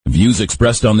views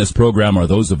expressed on this program are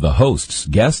those of the hosts,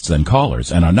 guests, and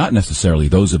callers, and are not necessarily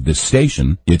those of this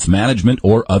station, its management,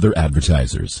 or other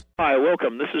advertisers. Hi,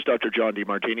 welcome. This is Dr. John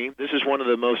DeMartini. This is one of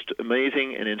the most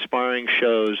amazing and inspiring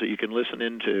shows that you can listen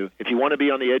into. If you want to be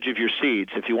on the edge of your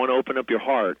seats, if you want to open up your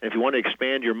heart, if you want to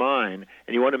expand your mind,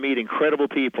 and you want to meet incredible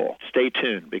people, stay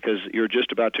tuned, because you're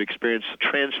just about to experience a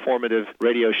transformative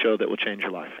radio show that will change your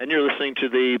life. And you're listening to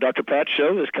the Dr. Pat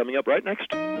Show that's coming up right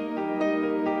next.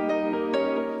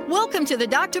 Welcome to the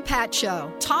Dr. Pat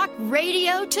Show. Talk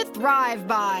radio to thrive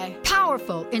by.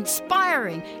 Powerful,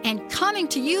 inspiring, and coming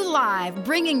to you live,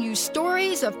 bringing you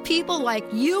stories of people like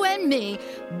you and me,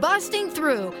 busting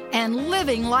through and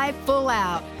living life full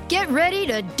out. Get ready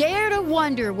to dare to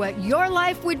wonder what your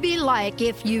life would be like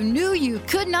if you knew you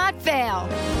could not fail.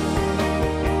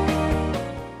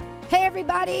 Hey,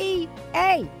 everybody.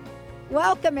 Hey.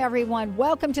 Welcome, everyone.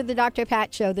 Welcome to the Dr.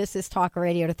 Pat Show. This is Talk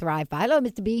Radio to Thrive by. Hello,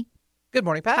 Mr. B. Good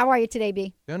morning, Pat. How are you today,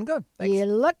 B? Doing good. Thanks. You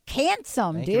look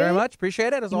handsome, dude. Thank you very much.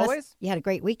 Appreciate it, as always. You had a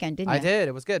great weekend, didn't you? I did.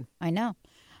 It was good. I know.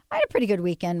 I had a pretty good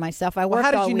weekend myself. I worked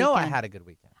all how did you know weekend. I had a good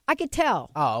weekend? I could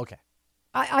tell. Oh, okay.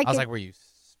 I was like, were you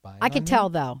spying I could on tell,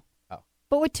 me? though. Oh.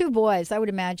 But with two boys, I would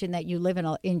imagine that you live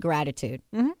in gratitude.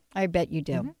 Mm-hmm. I bet you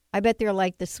do. Mm-hmm. I bet they're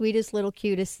like the sweetest little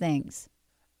cutest things.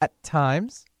 At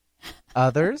times.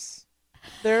 Others,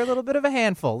 they're a little bit of a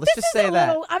handful. Let's just say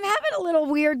that. I'm having a little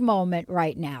weird moment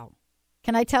right now.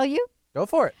 Can I tell you? Go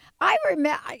for it. I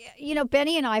remember,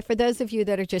 Benny and I, for those of you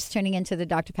that are just tuning into the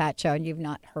Dr. Pat Show and you've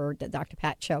not heard the Dr.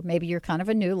 Pat Show, maybe you're kind of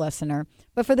a new listener.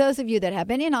 But for those of you that have,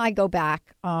 Benny and I go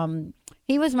back.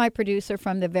 He was my producer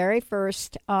from the very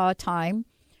first time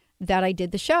that I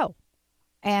did the show.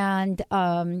 And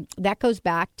that goes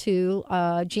back to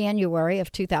January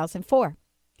of 2004.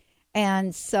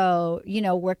 And so,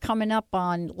 we're coming up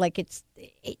on like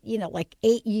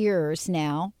 8 years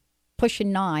now,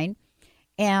 pushing 9.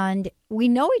 And we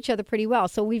know each other pretty well.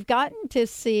 So we've gotten to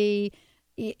see,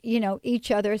 each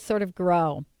other sort of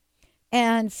grow.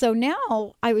 And so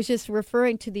now I was just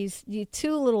referring to these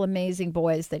two little amazing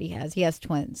boys that he has. He has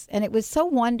twins. And it was so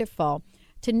wonderful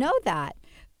to know that.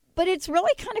 But it's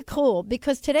really kind of cool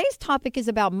because today's topic is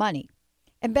about money.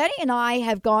 And Betty and I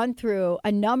have gone through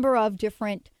a number of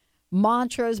different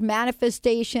mantras,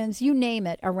 manifestations, you name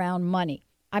it, around money.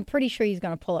 I'm pretty sure he's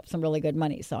going to pull up some really good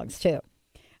money songs too.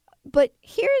 But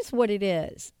here's what it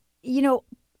is. In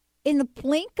the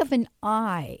blink of an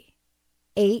eye,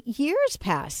 8 years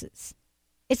passes.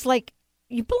 It's like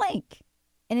you blink.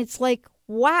 And it's like,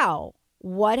 wow,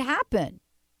 what happened?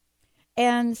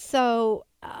 And so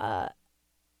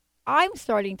I'm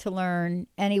starting to learn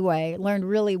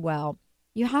really well.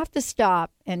 You have to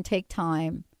stop and take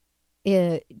time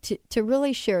to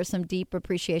really share some deep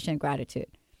appreciation and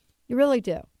gratitude. You really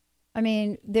do. I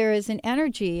mean, there is an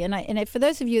energy, and for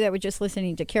those of you that were just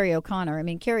listening to Carrie O'Connor,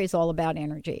 Carrie's all about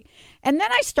energy. And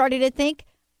then I started to think,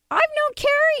 I've known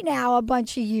Carrie now a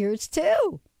bunch of years,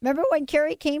 too. Remember when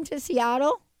Carrie came to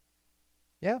Seattle?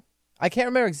 Yeah. I can't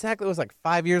remember exactly. It was like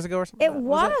 5 years ago or something. It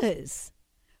was.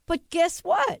 But guess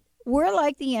what? We're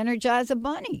like the Energizer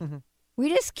Bunny. Mm-hmm. We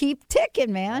just keep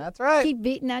ticking, man. That's right. Keep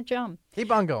beating that drum.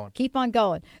 Keep on going. Keep on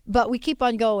going. But we keep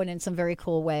on going in some very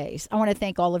cool ways. I want to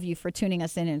thank all of you for tuning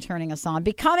us in and turning us on.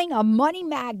 Becoming a money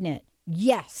magnet.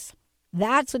 Yes,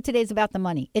 that's what today's about, the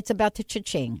money. It's about the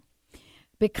cha-ching.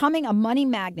 Becoming a money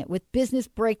magnet with business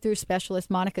breakthrough specialist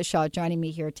Monica Shah joining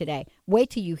me here today.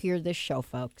 Wait till you hear this show,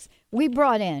 folks. We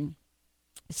brought in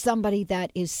somebody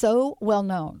that is so well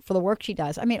known for the work she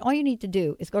does. All you need to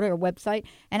do is go to her website,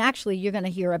 and actually you're going to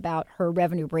hear about her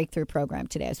revenue breakthrough program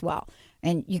today as well.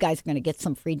 And you guys are going to get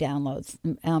some free downloads.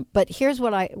 But here's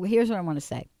what I want to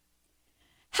say.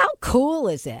 How cool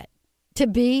is it to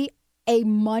be a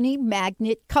money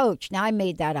magnet coach? Now, I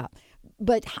made that up.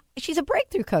 But she's a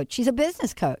breakthrough coach. She's a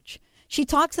business coach. She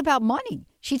talks about money.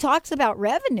 She talks about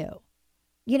revenue.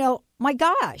 My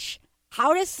gosh.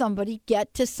 How does somebody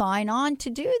get to sign on to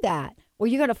do that? Well,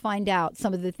 you're going to find out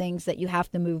some of the things that you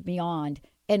have to move beyond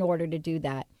in order to do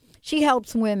that. She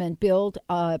helps women build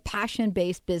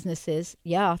passion-based businesses.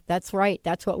 Yeah, that's right.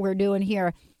 That's what we're doing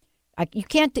here. You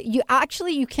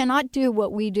cannot do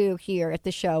what we do here at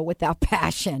the show without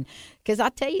passion, because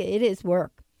I'll tell you, it is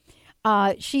work.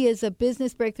 She is a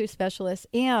business breakthrough specialist,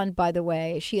 and by the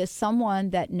way, she is someone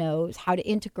that knows how to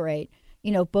integrate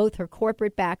both her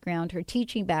corporate background, her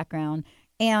teaching background,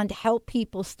 and help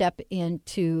people step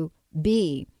into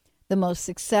be the most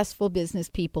successful business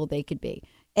people they could be.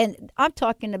 And I'm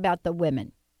talking about the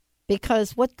women,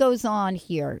 because what goes on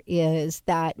here is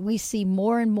that we see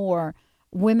more and more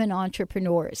women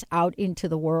entrepreneurs out into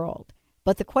the world.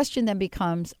 But the question then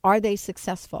becomes, are they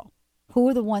successful? Who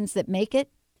are the ones that make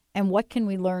it? and what can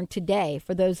we learn today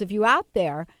for those of you out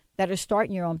there that are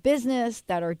starting your own business,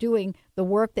 that are doing the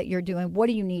work that you're doing? What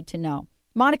do you need to know?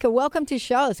 Monica, welcome to the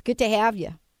show. It's good to have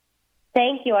you.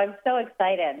 Thank you. I'm so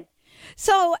excited.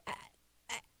 So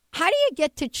how do you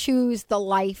get to choose the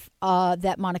life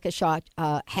that Monica Shah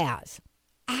has?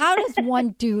 How does one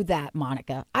do that,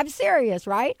 Monica? I'm serious,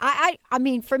 right? I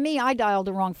mean, for me, I dialed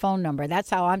the wrong phone number. That's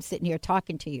how I'm sitting here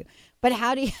talking to you. But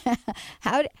how do you,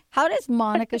 how does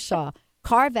Monica Shah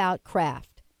carve out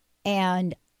craft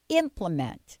and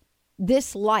implement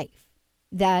this life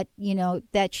that, you know,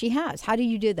 that she has? How do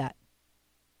you do that?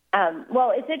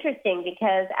 Well, it's interesting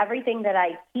because everything that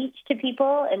I teach to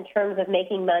people in terms of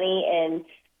making money and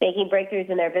making breakthroughs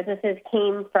in their businesses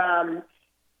came from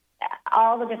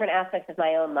all the different aspects of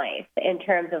my own life in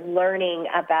terms of learning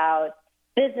about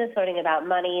business, learning about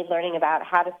money, learning about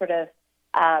how to sort of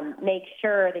make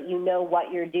sure that you know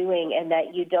what you're doing and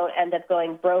that you don't end up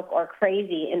going broke or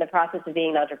crazy in the process of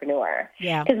being an entrepreneur.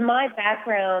 Yeah. Because my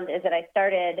background is that I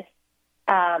started,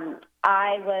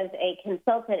 I was a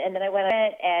consultant, and then I went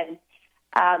and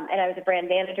I was a brand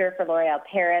manager for L'Oreal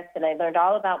Paris, and I learned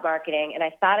all about marketing, and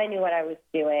I thought I knew what I was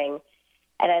doing.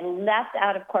 And I left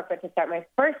out of corporate to start my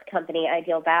first company,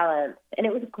 Ideal Balance, and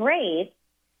it was great.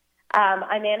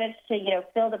 I managed to,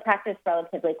 fill the practice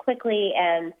relatively quickly,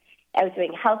 and I was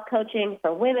doing health coaching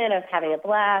for women. I was having a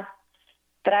blast,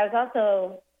 but I was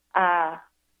also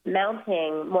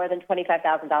mounting more than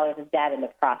 $25,000 of debt in the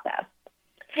process.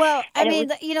 Well, I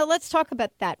mean, let's talk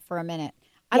about that for a minute.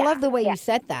 I love the way you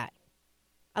said that.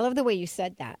 I love the way you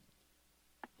said that.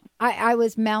 I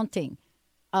was mounting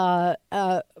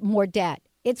more debt.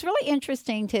 It's really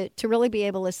interesting to really be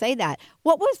able to say that.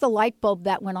 What was the light bulb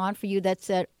that went on for you that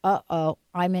said, uh-oh,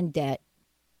 I'm in debt?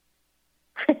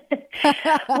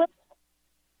 Well,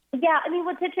 yeah, I mean,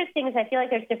 what's interesting is I feel like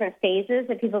there's different phases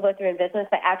that people go through in business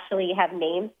that actually have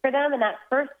names for them. And that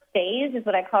first phase is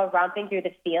what I call romping through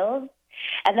the fields.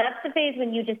 And that's the phase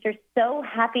when you just are so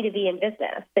happy to be in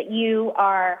business that you're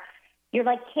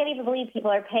like, can't even believe people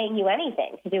are paying you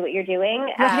anything to do what you're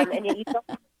doing.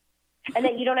 And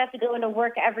that you don't have to go into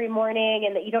work every morning,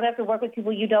 and that you don't have to work with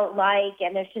people you don't like,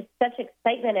 and there's just such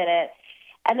excitement in it.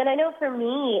 And then I know for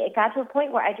me, it got to a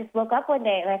point where I just woke up one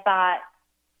day and I thought,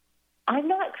 I'm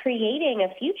not creating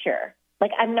a future.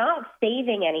 Like, I'm not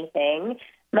saving anything.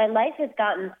 My life has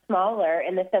gotten smaller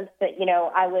in the sense that,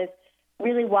 I was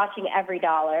really watching every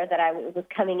dollar that I was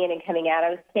coming in and coming out.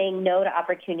 I was saying no to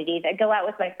opportunities. I'd go out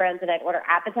with my friends and I'd order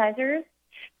appetizers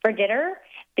for dinner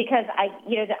because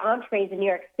the entrees in New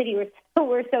York City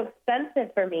were so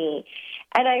expensive for me.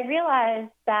 And I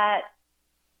realized that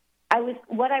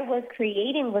what I was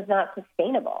creating was not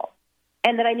sustainable,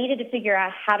 and that I needed to figure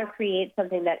out how to create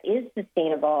something that is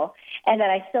sustainable and that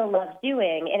I still love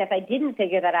doing. And if I didn't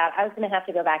figure that out, I was going to have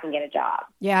to go back and get a job.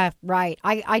 Yeah, right.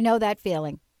 I know that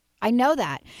feeling. I know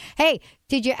that. Hey,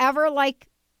 did you ever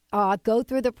go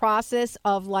through the process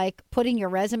of putting your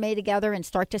resume together and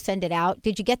start to send it out?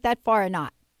 Did you get that far or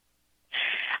not?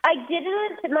 I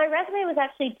didn't. My resume was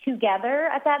actually together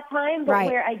at that time, but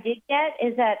where I did get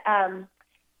is that I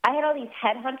had all these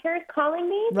headhunters calling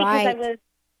me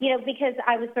because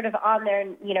I was sort of on their,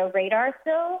 radar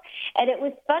still. And it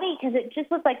was funny because it just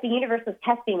was like the universe was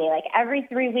testing me. Like every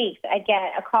 3 weeks I'd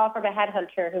get a call from a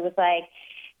headhunter who was like,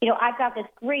 I've got this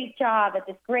great job at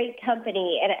this great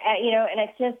company. And,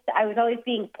 I was always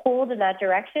being pulled in that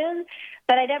direction.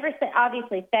 But I never said,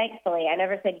 obviously, thankfully, I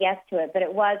never said yes to it, but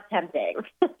it was tempting.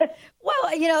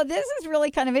 Well, this is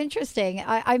really kind of interesting.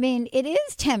 I mean, it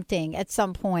is tempting at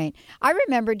some point. I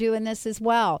remember doing this as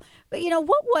well. But,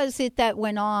 what was it that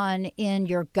went on in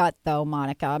your gut, though,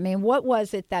 Monica? I mean, what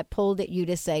was it that pulled at you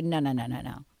to say, no.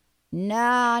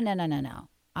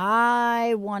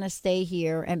 I want to stay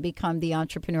here and become the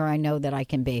entrepreneur I know that I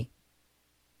can be?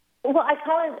 Well, I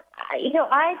call it,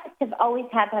 I just have always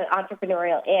had that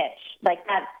entrepreneurial itch, like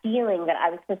that feeling that I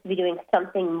was supposed to be doing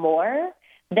something more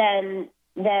than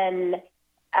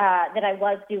I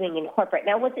was doing in corporate.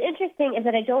 Now, what's interesting is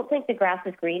that I don't think the grass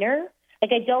is greener.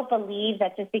 Like, I don't believe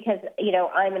that just because,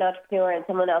 I'm an entrepreneur and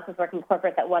someone else is working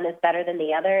corporate that one is better than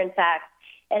the other. In fact,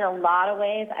 in a lot of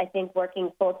ways, I think working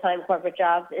full-time corporate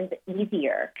jobs is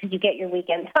easier because you get your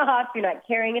weekends off. You're not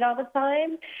carrying it all the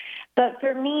time. But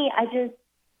for me,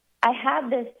 I have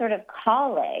this sort of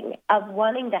calling of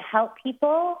wanting to help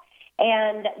people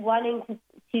and wanting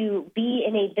to be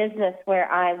in a business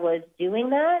where I was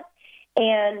doing that.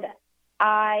 And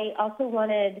I also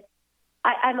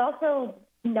I'm also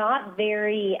not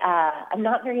very, I'm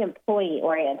not very employee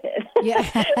oriented.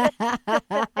 Yeah.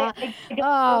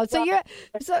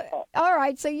 All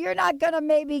right. So you're not going to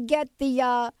maybe get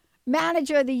the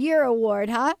Manager of the Year award,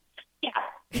 huh? Yeah.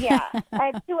 Yeah,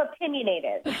 I'm too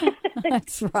opinionated.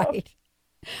 That's right.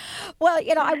 Well,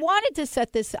 I wanted to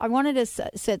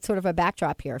set sort of a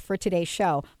backdrop here for today's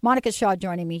show. Monica Shah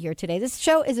joining me here today. This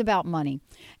show is about money.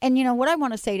 And what I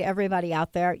want to say to everybody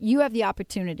out there, you have the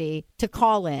opportunity to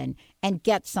call in and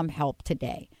get some help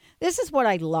today. This is what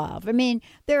I love. I mean,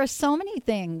 there are so many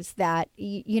things that,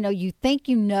 you think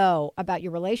about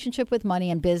your relationship with money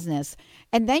and business.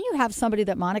 And then you have somebody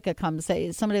like Monica,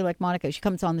 she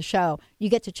comes on the show, you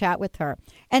get to chat with her.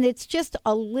 And it's just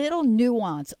a little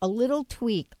nuance, a little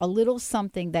tweak, a little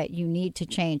something that you need to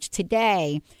change.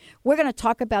 Today, we're going to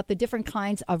talk about the different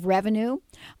kinds of revenue.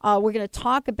 We're going to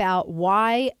talk about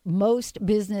why most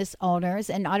business owners,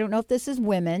 and I don't know if this is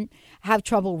women, have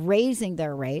trouble raising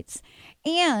their rates.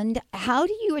 And how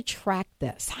do you attract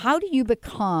this? How do you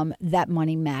become that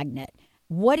money magnet?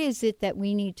 What is it that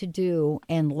we need to do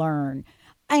and learn?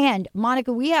 And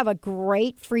Monica, we have a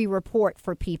great free report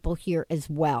for people here as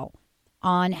well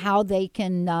on how they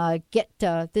can get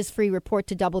this free report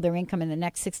to double their income in the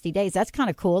next 60 days. That's kind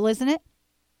of cool, isn't it?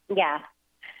 Yeah.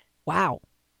 Wow.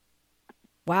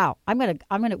 We're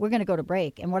gonna go to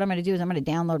break, and what I'm gonna do is I'm gonna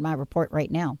download my report right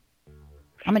now.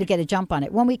 I'm going to get a jump on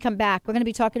it. When we come back, we're going to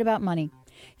be talking about money.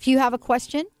 If you have a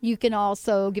question, you can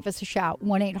also give us a shout,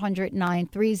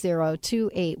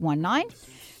 1-800-930-2819.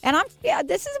 And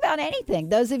this is about anything.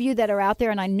 Those of you that are out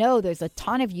there, and I know there's a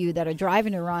ton of you that are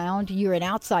driving around, you're in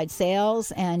outside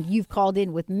sales, and you've called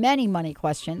in with many money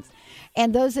questions.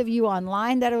 And those of you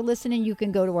online that are listening, you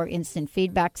can go to our instant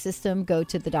feedback system, go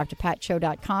to the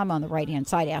drpatshow.com on the right-hand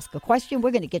side, ask a question.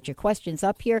 We're going to get your questions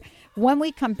up here. When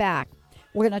we come back,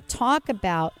 we're going to talk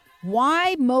about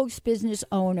why most business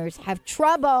owners have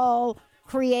trouble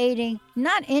creating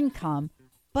not income,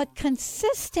 but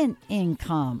consistent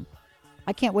income.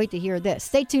 I can't wait to hear this.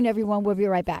 Stay tuned, everyone. We'll be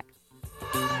right back.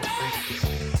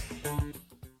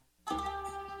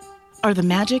 Are the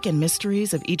magic and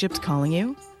mysteries of Egypt calling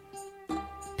you?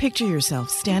 Picture yourself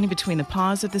standing between the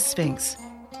paws of the Sphinx,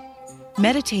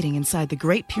 meditating inside the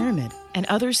Great Pyramid and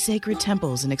other sacred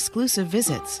temples and exclusive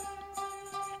visits.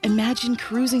 Imagine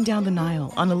cruising down the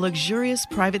Nile on a luxurious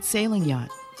private sailing yacht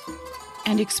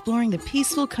and exploring the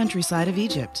peaceful countryside of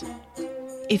Egypt.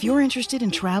 If you're interested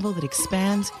in travel that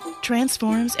expands,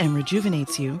 transforms, and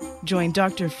rejuvenates you, join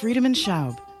Dr. Friedemann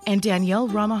Schaub and Danielle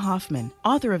Rama Hoffman,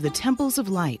 author of The Temples of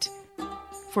Light,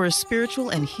 for a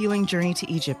spiritual and healing journey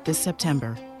to Egypt this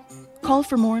September. Call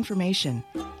for more information,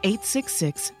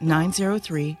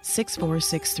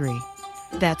 866-903-6463.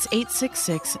 That's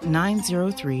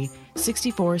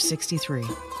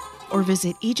 866-903-6463. Or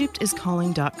visit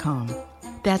EgyptIsCalling.com.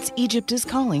 That's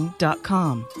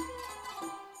EgyptIsCalling.com.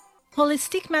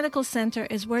 Holistic Medical Center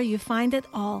is where you find it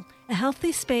all. A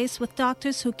healthy space with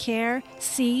doctors who care,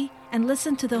 see, and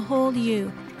listen to the whole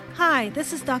you. Hi,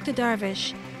 this is Dr.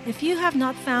 Darvish. If you have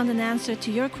not found an answer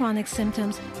to your chronic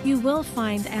symptoms, you will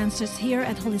find answers here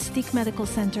at Holistic Medical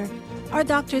Center. Our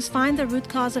doctors find the root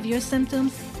cause of your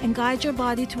symptoms and guide your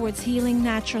body towards healing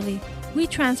naturally. We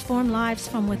transform lives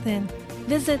from within.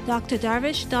 Visit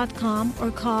drdarvish.com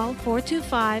or call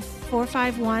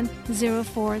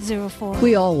 425-451-0404.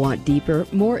 We all want deeper,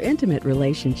 more intimate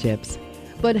relationships.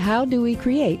 But how do we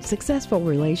create successful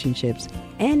relationships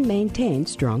and maintain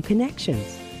strong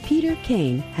connections? Peter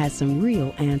Kane has some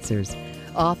real answers.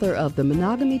 Author of The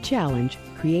Monogamy Challenge,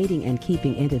 Creating and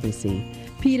Keeping Intimacy,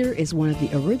 Peter is one of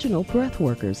the original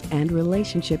breathworkers and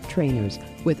relationship trainers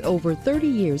with over 30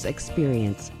 years'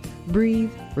 experience.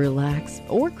 Breathe, relax,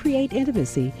 or create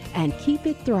intimacy and keep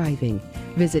it thriving.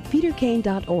 Visit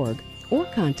peterkane.org or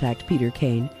contact Peter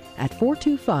Kane at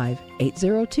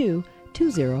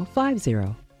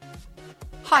 425-802-2050.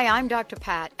 Hi, I'm Dr.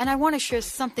 Pat, and I want to share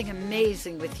something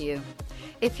amazing with you.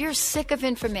 If you're sick of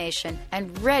information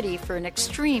and ready for an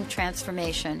extreme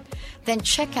transformation, then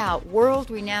check out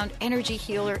world-renowned energy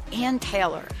healer Ann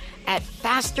Taylor at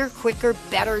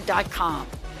fasterquickerbetter.com.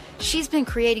 She's been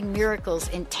creating miracles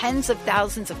in tens of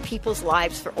thousands of people's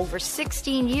lives for over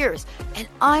 16 years, and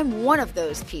I'm one of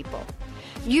those people.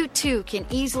 You too can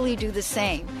easily do the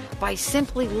same by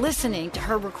simply listening to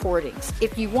her recordings.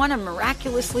 If you want to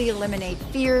miraculously eliminate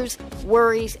fears,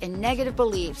 worries, and negative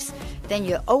beliefs, then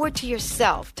you owe it to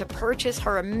yourself to purchase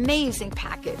her amazing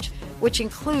package, which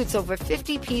includes over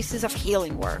 50 pieces of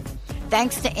healing work.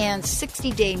 Thanks to Ann's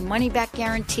 60-day money-back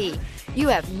guarantee, you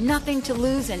have nothing to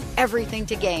lose and everything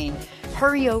to gain.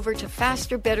 Hurry over to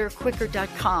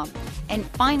fasterbetterquicker.com and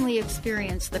finally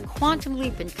experience the quantum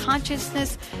leap in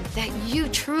consciousness that you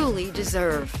truly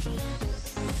deserve.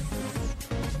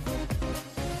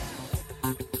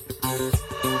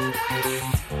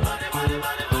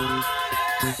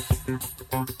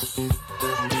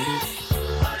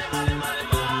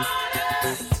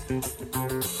 That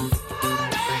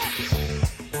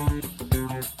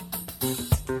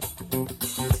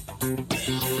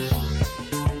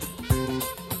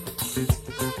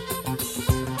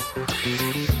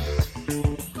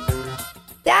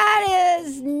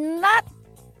is not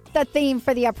the theme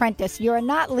for The Apprentice. You're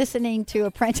not listening to The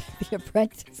Apprentice,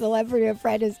 Celebrity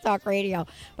Apprentice Talk Radio.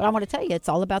 But I want to tell you, it's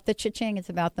all about the cha-ching. It's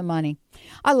about the money.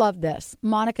 I love this.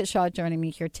 Monica Shah joining me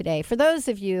here today. For those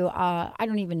of you, I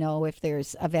don't even know if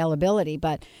there's availability,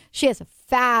 but she has a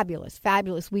fabulous,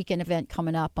 fabulous weekend event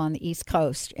coming up on the East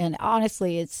Coast. And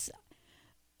honestly,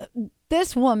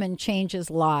 this woman changes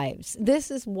lives.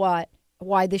 This is why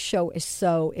this show is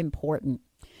so important.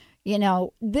 You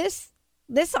know, this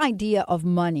idea of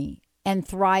money and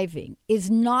thriving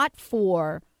is not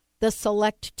for the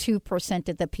select 2%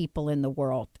 of the people in the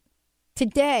world.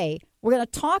 Today, we're going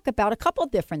to talk about a couple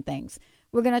of different things.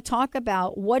 We're going to talk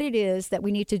about what it is that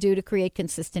we need to do to create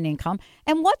consistent income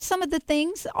and what some of the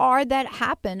things are that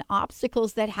happen,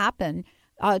 obstacles that happen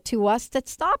to us that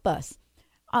stop us.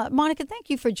 Monica,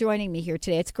 thank you for joining me here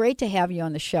today. It's great to have you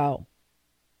on the show.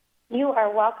 You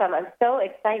are welcome. I'm so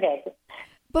excited.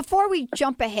 Before we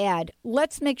jump ahead,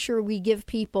 let's make sure we give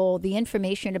people the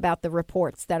information about the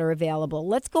reports that are available.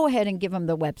 Let's go ahead and give them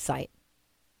the website.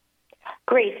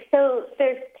 Great. So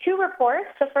there's two reports.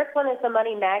 The first one is the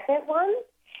Money Magnet one.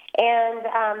 And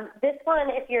this one,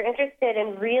 if you're interested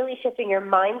in really shifting your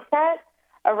mindset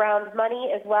around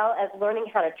money as well as learning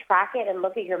how to track it and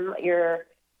look at your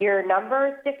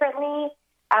numbers differently,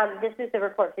 this is the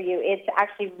report for you. It's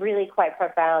actually really quite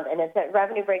profound, and it's at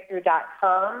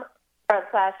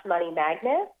revenuebreakthrough.com/money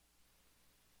magnet.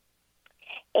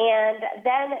 And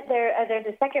then there's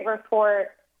a second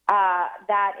report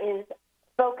that is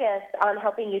focused on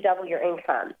helping you double your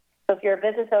income. So if you're a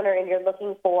business owner and you're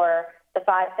looking for the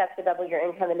 5 steps to double your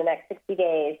income in the next 60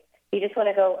 days, you just want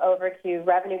to go over to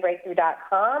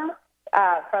revenuebreakthrough.com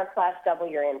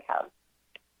 /double your income.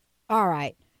 All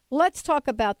right. Let's talk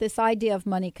about this idea of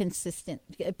money consistent,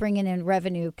 bringing in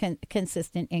revenue,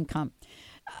 consistent income.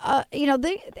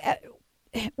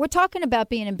 We're talking about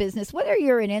being in business, whether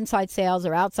you're in inside sales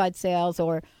or outside sales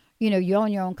or, you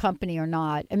own your own company or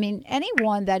not. I mean,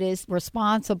 anyone that is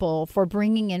responsible for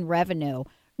bringing in revenue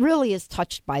really is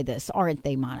touched by this, aren't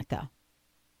they, Monica?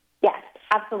 Yes,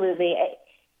 absolutely.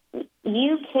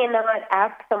 You cannot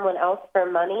ask someone else for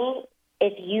money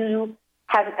if you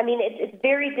have, it's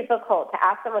very difficult to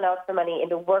ask someone else for money and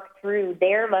to work through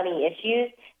their money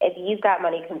issues if you've got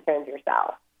money concerns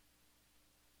yourself.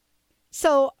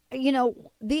 So,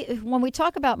 when we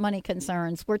talk about money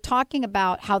concerns, we're talking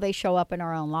about how they show up in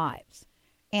our own lives.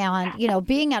 And,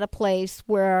 being at a place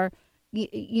where,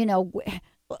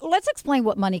 let's explain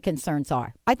what money concerns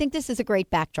are. I think this is a great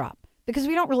backdrop because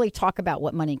we don't really talk about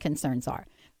what money concerns are.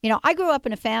 I grew up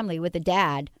in a family with a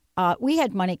dad. We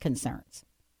had money concerns.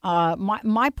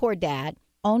 My poor dad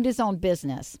owned his own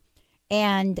business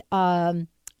and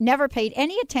never paid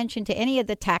any attention to any of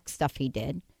the tax stuff he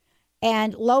did.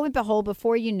 And lo and behold,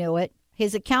 before you knew it,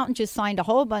 his accountant just signed a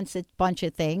whole bunch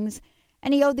of things,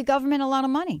 and he owed the government a lot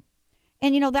of money.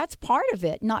 And, that's part of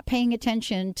it, not paying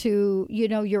attention to,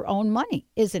 your own money,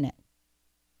 isn't it?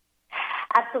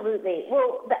 Absolutely.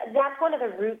 Well, that's one of the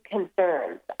root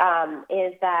concerns,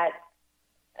 is that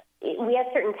we have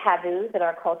certain taboos in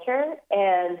our culture,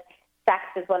 and sex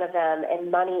is one of them, and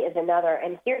money is another.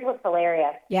 And here's what's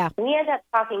hilarious. Yeah. We end up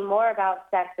talking more about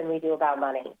sex than we do about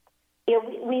money.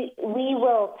 We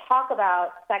will talk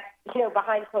about sex,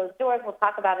 behind closed doors. We'll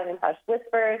talk about it in hushed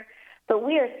whispers, but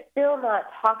we are still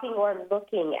not talking or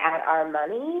looking at our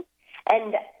money.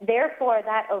 And therefore,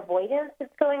 that avoidance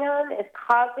that's going on is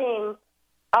causing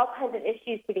all kinds of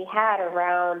issues to be had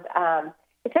around,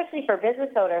 especially for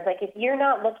business owners. Like if you're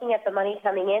not looking at the money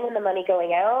coming in and the money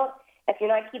going out, if you're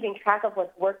not keeping track of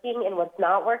what's working and what's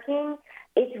not working,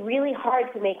 it's really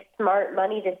hard to make smart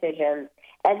money decisions.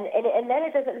 And then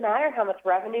it doesn't matter how much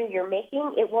revenue you're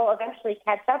making. It will eventually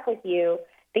catch up with you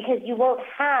because you won't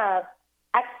have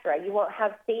extra. You won't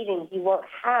have savings. You won't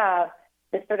have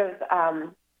the sort of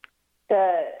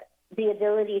the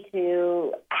ability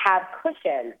to have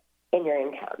cushion in your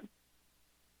income.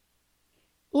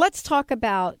 Let's talk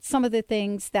about some of the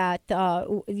things that,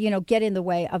 get in the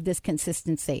way of this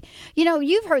consistency.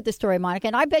 You've heard the story, Monica,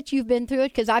 and I bet you've been through it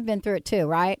because I've been through it too,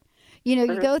 right?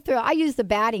 You go through, I use the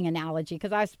batting analogy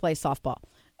because I used to play softball.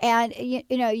 And,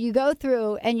 you go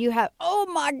through and you have, oh,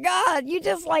 my God, you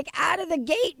just like out of the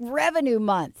gate revenue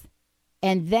month.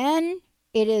 And then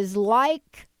it is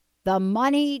like the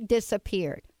money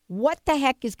disappeared. What the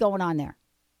heck is going on there?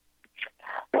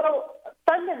 Well,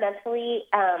 fundamentally,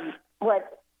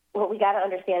 what we got to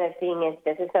understand as being as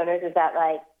business owners is that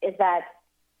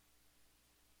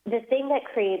the thing that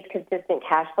creates consistent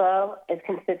cash flow is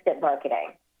consistent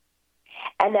marketing.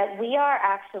 And that we are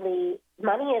actually,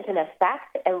 money is an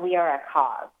effect and we are a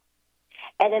cause.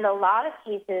 And in a lot of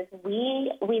cases,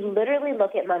 we literally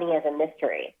look at money as a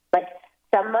mystery. Like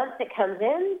some months it comes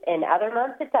in and other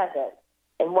months it doesn't.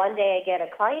 And one day I get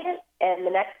a client and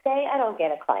the next day I don't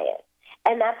get a client.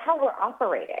 And that's how we're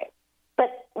operating.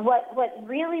 But what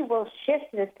really will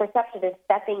shift this perception is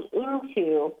stepping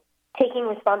into taking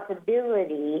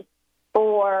responsibility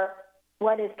for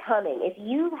what is coming. If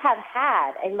you have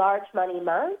had a large money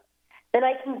month, then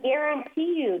I can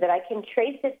guarantee you that I can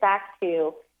trace it back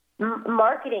to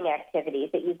marketing activities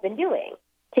that you've been doing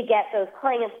to get those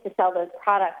clients to sell those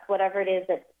products, whatever it is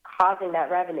that's causing that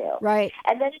revenue. Right.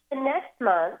 And then if the next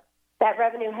month that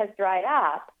revenue has dried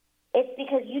up, it's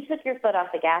because you took your foot off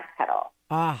the gas pedal.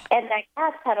 And that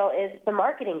gas pedal is the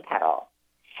marketing pedal.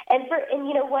 And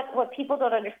you know what people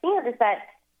don't understand is that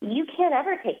you can't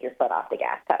ever take your foot off the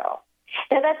gas pedal.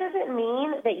 Now, that doesn't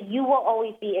mean that you will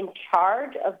always be in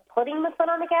charge of putting the foot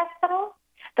on the gas pedal,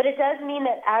 but it does mean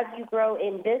that as you grow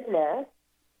in business,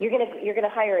 you're gonna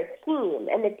hire a team,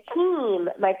 and the team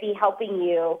might be helping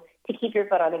you to keep your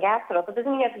foot on the gas pedal. So it doesn't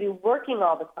mean you have to be working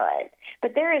all the time.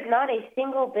 But there is not a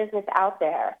single business out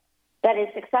there that is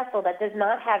successful that does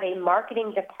not have a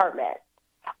marketing department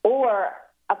or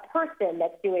a person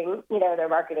that's doing, their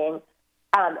marketing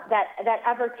that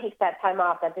ever takes that time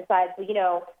off, that decides,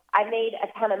 I made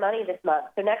a ton of money this month,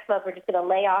 so next month we're just going to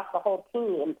lay off the whole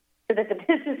team so that the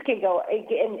business can go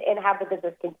and have the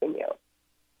business continue.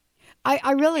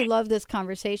 I really love this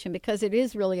conversation because it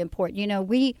is really important.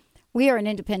 We are an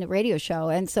independent radio show,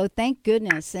 and so thank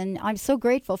goodness, and I'm so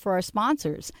grateful for our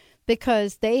sponsors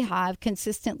because they have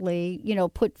consistently,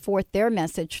 put forth their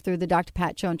message through the Dr.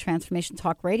 Pat Show and Transformation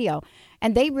Talk Radio,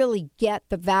 and they really get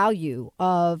the value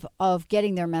of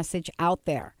getting their message out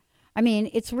there. I mean,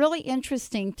 it's really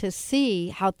interesting to see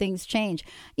how things change.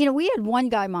 We had one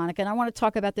guy, Monica, and I want to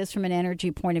talk about this from an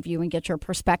energy point of view and get your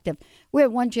perspective. We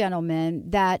had one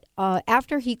gentleman that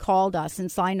after he called us and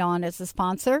signed on as a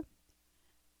sponsor,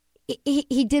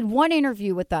 he did one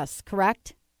interview with us,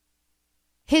 correct?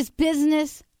 His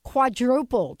business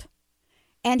quadrupled,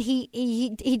 and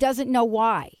he doesn't know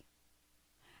why.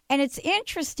 And it's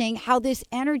interesting how this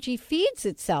energy feeds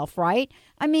itself, right?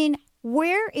 I mean,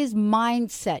 where is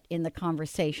mindset in the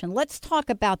conversation? Let's talk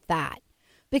about that,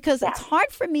 because it's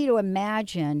hard for me to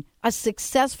imagine a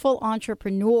successful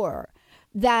entrepreneur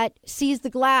that sees the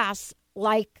glass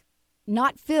like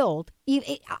not filled.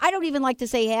 I don't even like to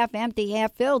say half empty,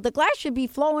 half filled. The glass should be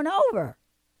flowing over.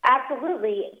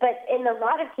 Absolutely. But in a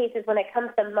lot of cases, when it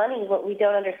comes to money, what we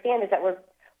don't understand is that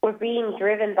we're being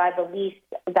driven by beliefs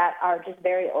that are just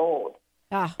very old.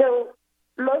 So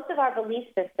most of our belief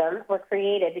systems were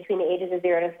created between the ages of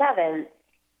 0 to 7,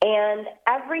 and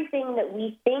everything that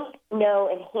we think, know,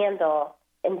 and handle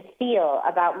and feel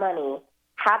about money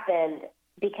happened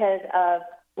because of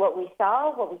what we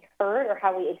saw, what we heard, or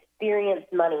how we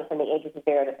experienced money from the ages of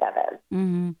 0 to 7.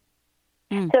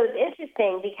 Mm-hmm. So it's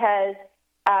interesting because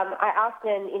I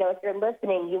often, if you're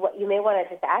listening, you may want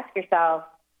to just ask yourself,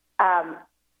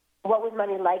 what was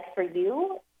money like for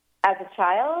you as a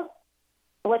child?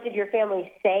 What did your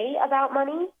family say about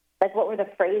money? Like, what were the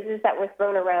phrases that were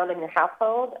thrown around in your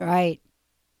household? Right.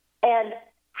 And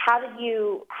how did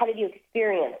you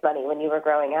experience money when you were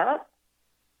growing up?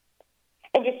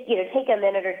 And just, take a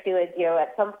minute or two,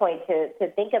 at some point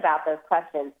to think about those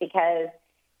questions, because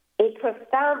it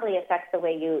profoundly affects the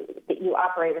way you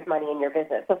operate with money in your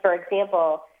business. So, for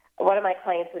example, one of my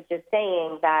clients was just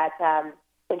saying that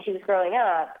when she was growing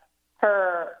up,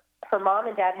 her mom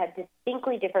and dad had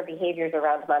distinctly different behaviors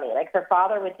around money. Like, her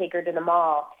father would take her to the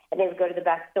mall, and they would go to the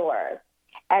best stores.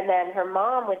 And then her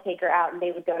mom would take her out, and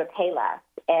they would go to Payless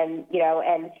and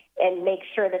make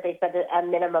sure that they spent a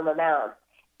minimum amount.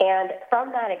 And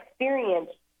from that experience,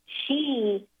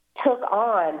 she took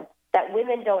on that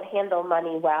women don't handle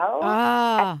money well,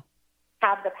 and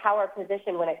have the power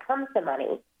position when it comes to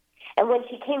money. And when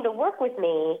she came to work with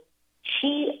me,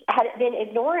 she had been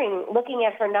looking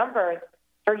at her numbers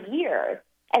for years,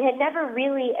 and had never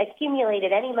really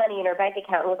accumulated any money in her bank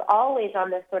account, and was always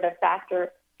on this sort of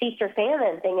feast or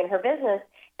famine thing in her business,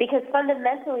 because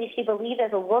fundamentally she believed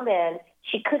as a woman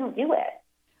she couldn't do it.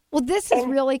 Well, this is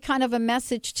really kind of a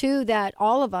message, too, that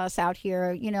all of us out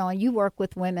here, and you work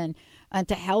with women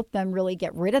to help them really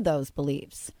get rid of those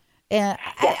beliefs.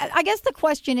 I guess the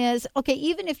question is, okay,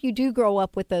 even if you do grow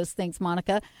up with those things,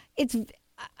 Monica,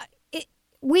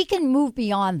 we can move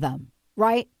beyond them,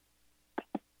 right?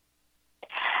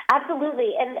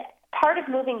 Absolutely. And part of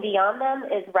moving beyond them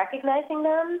is recognizing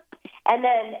them and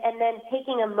then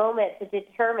taking a moment to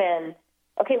determine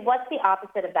Okay, what's the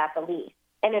opposite of that belief?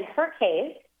 And in her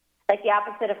case, like the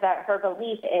opposite of that, her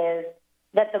belief is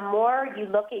that the more you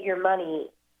look at your money,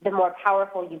 the more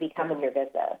powerful you become in your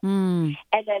business. And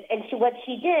what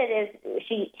she did is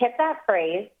she took that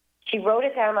phrase, she wrote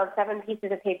it down on 7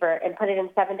 pieces of paper and put it in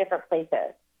 7 different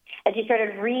places. And she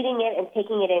started reading it and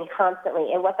taking it in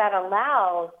constantly. And what that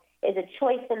allows is a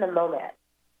choice in the moment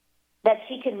that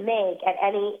she could make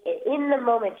in the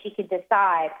moment she could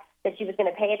decide that she was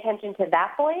going to pay attention to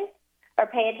that voice or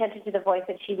pay attention to the voice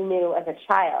that she knew as a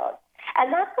child.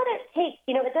 And that's what it takes.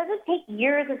 It doesn't take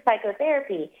years of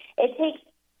psychotherapy. It takes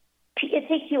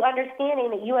you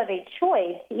understanding that you have a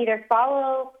choice to either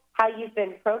follow how you've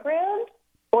been programmed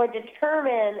or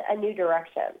determine a new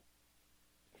direction.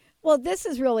 Well, this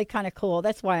is really kind of cool.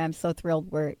 That's why I'm so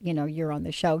thrilled you're on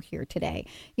the show here today.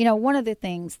 One of the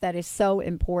things that is so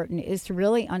important is to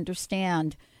really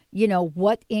understand,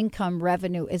 what income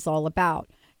revenue is all about.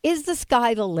 Is the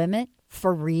sky the limit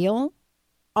for real?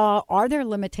 Are there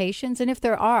limitations? And if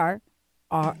there are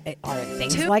it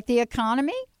things like the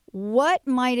economy? What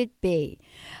might it be?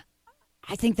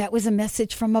 I think that was a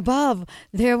message from above.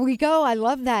 There we go. I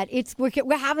love that.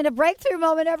 We're having a breakthrough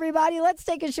moment, everybody. Let's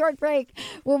take a short break.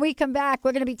 When we come back,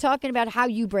 we're going to be talking about how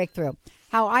you break through,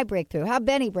 how I break through, how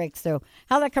Benny breaks through,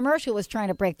 how that commercial was trying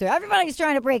to break through. Everybody's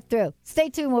trying to break through. Stay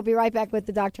tuned. We'll be right back with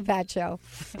the Dr. Pat Show.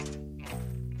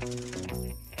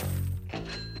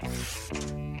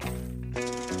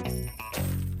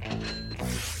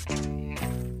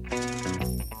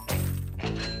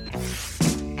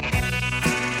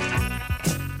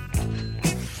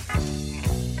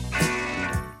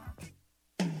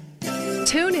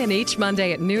 Tune in each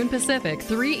Monday at noon Pacific,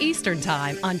 3 Eastern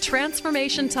Time on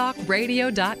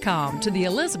TransformationTalkRadio.com to the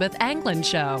Elizabeth Anglin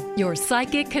Show, your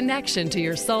psychic connection to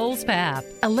your soul's path.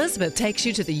 Elizabeth takes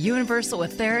you to the Universal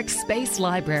Etheric Space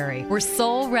Library, where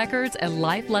soul records and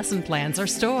life lesson plans are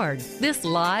stored. This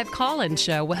live call-in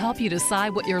show will help you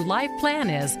decide what your life plan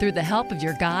is through the help of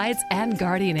your guides and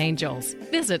guardian angels.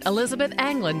 Visit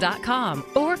ElizabethAnglin.com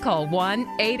or call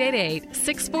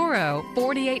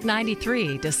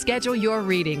 1-888-640-4893 to schedule your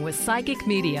reading with psychic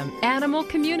medium, animal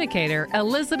communicator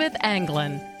Elizabeth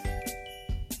Anglin.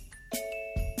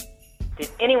 Did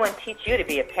anyone teach you to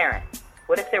be a parent?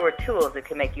 What if there were tools that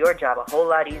could make your job a whole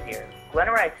lot easier?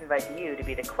 Glenna Rice invites you to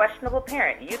be the questionable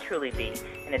parent you truly be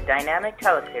in a dynamic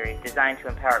teleseries designed to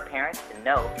empower parents to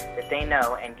know that they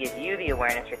know and give you the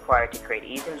awareness required to create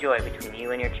ease and joy between you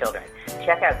and your children.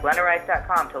 Check out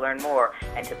GlennaRice.com to learn more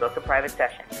and to book a private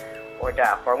session. Or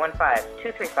dial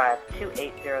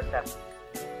 415-235-2807.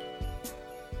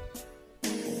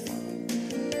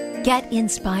 Get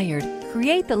inspired.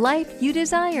 Create the life you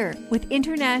desire with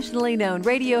internationally known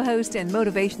radio host and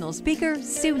motivational speaker,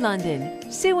 Sue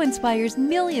London. Sue inspires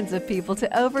millions of people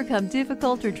to overcome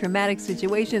difficult or traumatic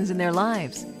situations in their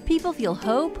lives. People feel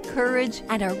hope, courage,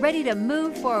 and are ready to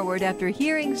move forward after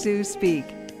hearing Sue speak.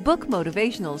 Book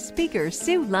motivational speaker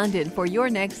Sue London for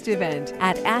your next event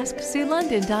at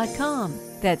AskSueLondon.com.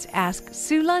 That's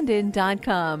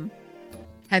AskSueLondon.com.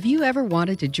 Have you ever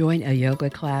wanted to join a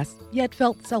yoga class, yet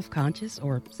felt self-conscious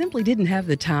or simply didn't have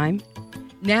the time?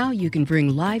 Now you can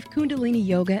bring live Kundalini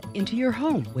Yoga into your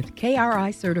home with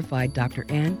KRI-certified Dr.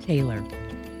 Ann Taylor.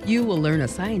 You will learn a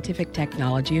scientific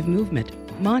technology of movement,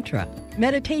 mantra,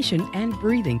 meditation, and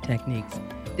breathing techniques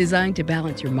designed to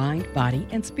balance your mind, body,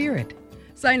 and spirit.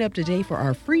 Sign up today for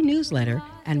our free newsletter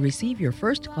and receive your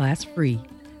first class free.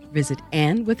 Visit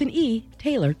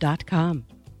Taylor.com.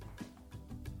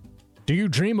 Do you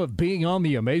dream of being on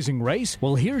The Amazing Race?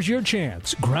 Well, here's your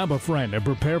chance. Grab a friend and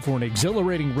prepare for an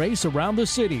exhilarating race around the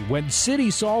city when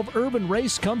City Solve Urban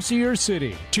Race comes to your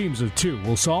city. Teams of 2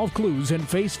 will solve clues and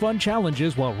face fun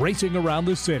challenges while racing around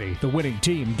the city. The winning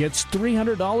team gets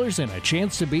 $300 and a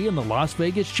chance to be in the Las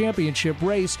Vegas Championship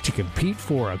race to compete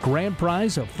for a grand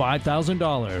prize of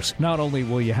 $5,000. Not only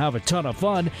will you have a ton of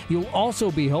fun, you'll also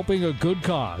be helping a good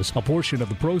cause. A portion of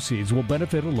the proceeds will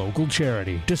benefit a local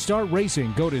charity. To start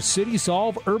racing, go to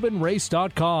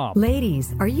CitySolveUrbanRace.com.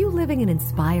 Ladies, are you living an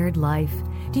inspired life?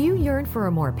 Do you yearn for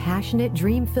a more passionate,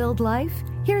 dream-filled life?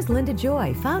 Here's Linda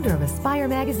Joy, founder of Aspire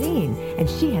Magazine, and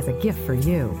she has a gift for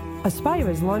you. Aspire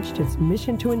has launched its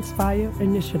Mission to Inspire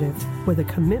initiative with a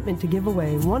commitment to give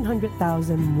away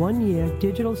 100,000 one-year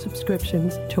digital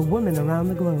subscriptions to women around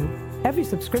the globe. Every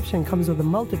subscription comes with a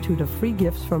multitude of free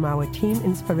gifts from our team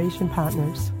inspiration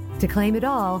partners. To claim it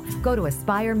all, go to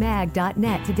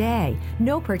aspiremag.net today.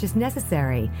 No purchase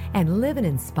necessary. And live an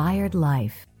inspired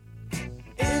life.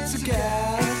 It's a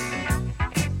gas.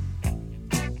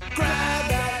 Grab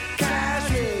that cash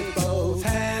with both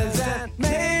hands and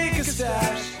make a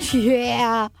stash.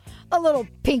 Yeah, A little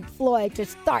Pink Floyd to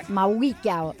start my week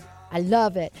out. I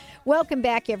love it. Welcome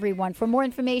back, everyone. For more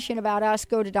information about us,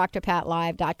 go to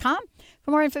drpatlive.com.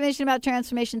 For more information about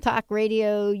Transformation Talk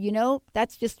Radio,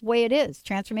 that's just the way it is,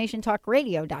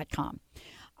 transformationtalkradio.com.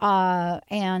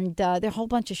 And there are a whole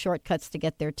bunch of shortcuts to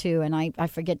get there, too, and I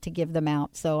forget to give them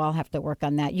out, so I'll have to work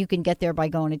on that. You can get there by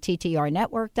going to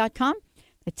ttrnetwork.com.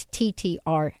 It's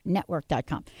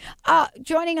ttrnetwork.com.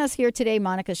 Joining us here today,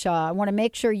 Monica Shah. I want to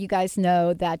make sure you guys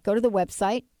know that go to the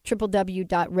website,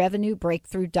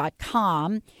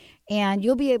 www.revenuebreakthrough.com, and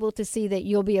you'll be able to see that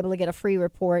you'll be able to get a free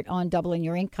report on doubling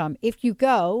your income. If you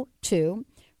go to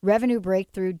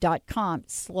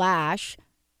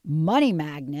revenuebreakthrough.com/money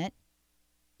magnet,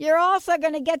 you're also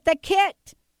going to get the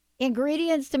kit.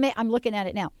 Ingredients to make, I'm looking at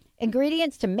it now.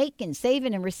 Ingredients to making,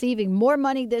 saving, and receiving more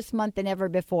money this month than ever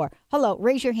before. Hello,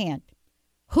 raise your hand.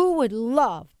 Who would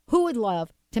love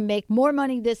to make more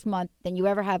money this month than you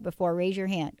ever have before? Raise your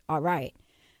hand. All right.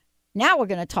 Now we're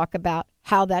going to talk about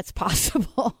how that's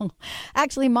possible.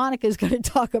 Actually, Monica's going to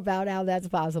talk about how that's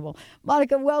possible.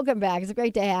 Monica, welcome back. It's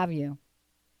great to have you.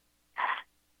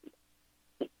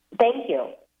 Thank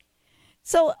you.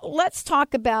 So let's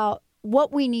talk about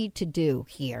what we need to do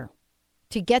here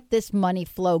to get this money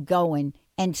flow going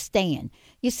and staying.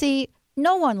 You see,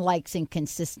 no one likes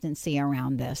inconsistency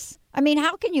around this. I mean,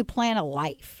 how can you plan a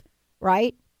life,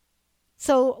 right?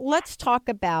 So let's talk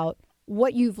about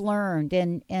what you've learned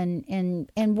and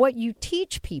what you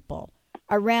teach people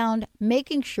around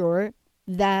making sure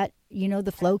that,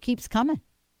 the flow keeps coming.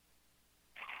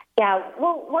 Yeah,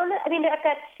 well, I've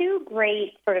got two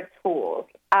great sort of tools,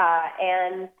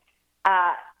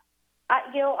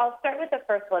 I'll start with the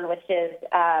first one, which is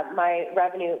my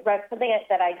something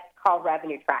that I call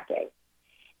revenue tracking.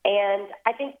 And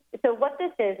I think, so what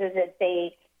this is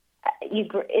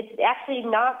it's actually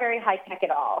not very high tech at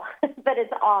all, but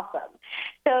it's awesome.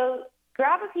 So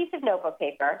grab a piece of notebook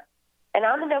paper, and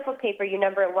on the notebook paper, you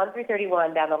number it 1 through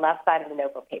 31 down the left side of the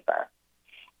notebook paper.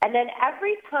 And then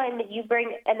every time that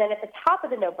and then at the top of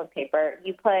the notebook paper,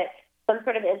 you put some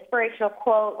sort of inspirational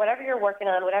quote, whatever you're working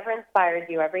on, whatever inspires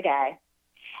you every day.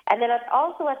 And then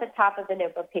also at the top of the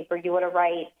notebook paper, you want to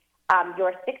write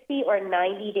your 60 or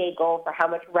 90-day goal for how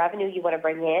much revenue you want to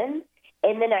bring in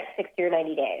the next 60 or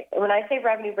 90 days. And when I say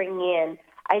revenue bringing in,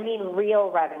 I mean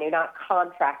real revenue, not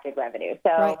contracted revenue.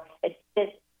 So right. It's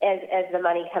just as the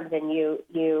money comes in, you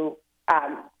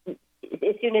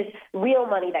as soon as real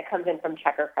money that comes in from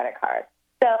check or credit card.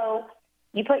 So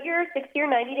you put your 60 or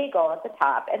 90-day goal at the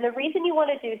top, and the reason you want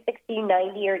to do 60,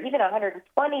 90, or even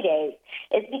 120 days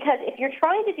is because if you're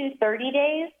trying to do 30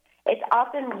 days, it's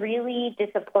often really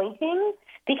disappointing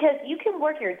because you can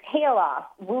work your tail off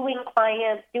wooing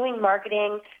clients, doing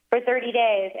marketing for 30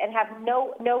 days and have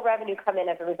no revenue come in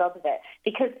as a result of it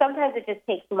because sometimes it just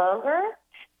takes longer.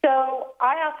 So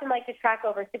I often like to track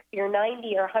over 60 or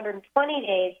 90 or 120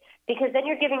 days because then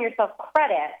you're giving yourself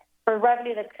credit for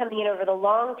revenue that's coming in over the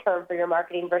long term for your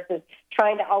marketing versus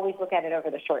trying to always look at it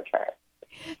over the short term.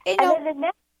 And then the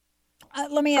next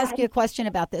let me ask you a question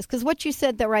about this, because what you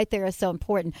said right there is so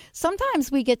important.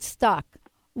 Sometimes we get stuck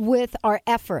with our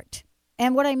effort.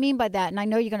 And what I mean by that, and I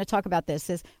know you're going to talk about this,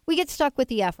 is we get stuck with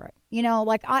the effort.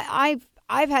 Like I've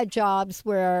had jobs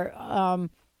where,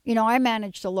 I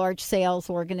managed a large sales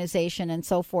organization and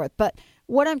so forth. But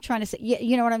what I'm trying to say,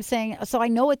 you know what I'm saying? So I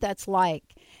know what that's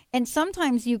like. And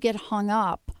sometimes you get hung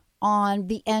up on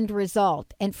the end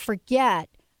result and forget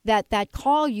that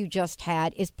call you just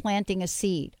had is planting a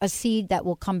seed that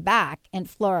will come back and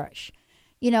flourish.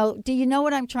 Do you know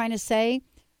what I'm trying to say?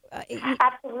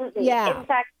 Absolutely. Yeah. In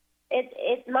fact,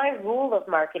 it's my rule of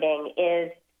marketing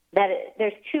is that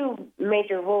there's two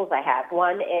major rules I have.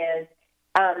 One is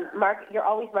you're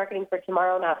always marketing for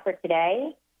tomorrow, not for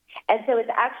today. And so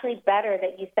it's actually better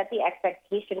that you set the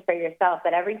expectation for yourself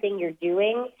that everything you're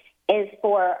doing is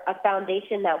for a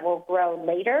foundation that will grow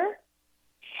later.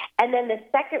 And then the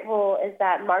second rule is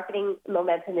that marketing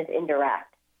momentum is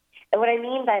indirect. And what I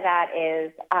mean by that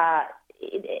is,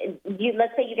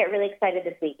 let's say you get really excited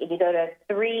this week and you go to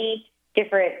 3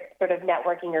 different sort of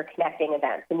networking or connecting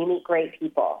events and you meet great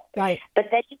people. Right.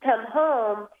 But then you come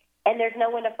home and there's no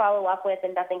one to follow up with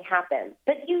and nothing happens.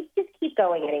 But you just keep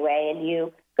going anyway and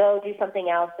you go do something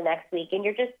else the next week and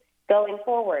you're just going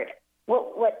forward.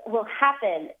 What will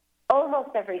happen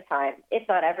almost every time, if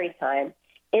not every time,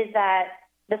 is that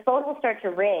the phone will start to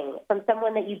ring from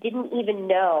someone that you didn't even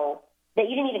know, that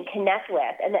you didn't even connect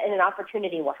with, and an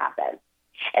opportunity will happen.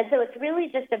 And so it's really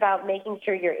just about making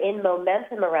sure you're in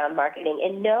momentum around marketing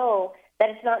and know that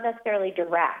it's not necessarily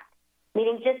direct.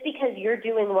 Meaning just because you're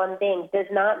doing one thing does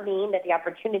not mean that the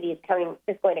opportunity is going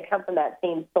to come from that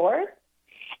same source.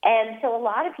 And so a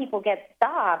lot of people get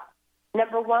stopped,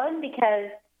 number one, because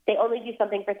they only do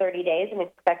something for 30 days and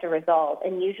expect a result.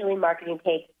 And usually marketing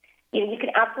takes, you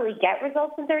can absolutely get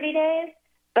results in 30 days,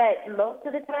 but most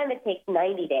of the time it takes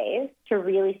 90 days to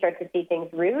really start to see things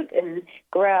root and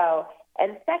grow.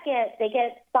 And second, they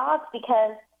get stopped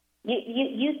because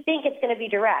you think it's going to be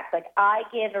direct. Like, I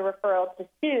give a referral to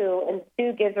Sue, and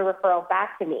Sue gives a referral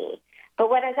back to me. But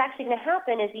what is actually going to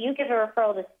happen is you give a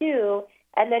referral to Sue,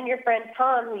 and then your friend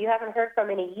Tom, who you haven't heard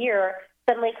from in a year,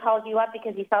 suddenly calls you up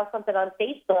because he saw something on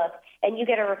Facebook, and you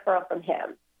get a referral from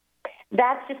him.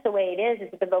 That's just the way it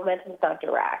is that the momentum's not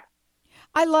direct.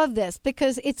 I love this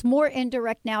because it's more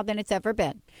indirect now than it's ever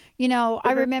been.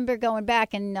 I remember going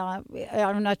back, and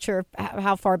I'm not sure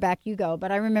how far back you go,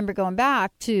 but I remember going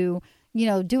back to,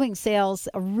 doing sales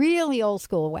a really old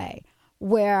school way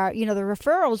where, the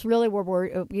referrals really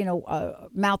were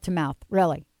mouth to mouth,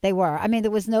 really. They were. I mean,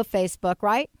 there was no Facebook,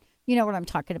 right? You know what I'm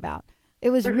talking about. It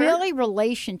was really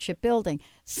relationship building.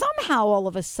 Somehow, all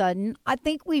of a sudden, I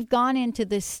think we've gone into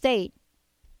this state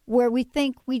where we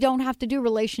think we don't have to do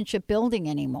relationship building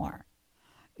anymore.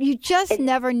 You just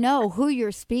never know who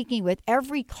you're speaking with.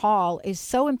 Every call is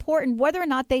so important, whether or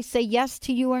not they say yes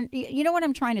to you. Or, you know what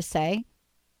I'm trying to say?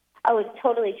 Oh, it's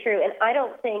totally true. And I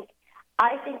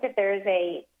think that there's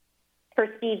a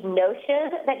perceived notion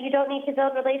that you don't need to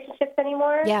build relationships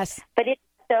anymore. Yes. But it's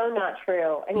so not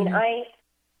true. I mean,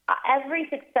 every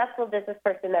successful business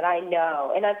person that I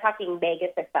know, and I'm talking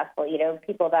mega successful,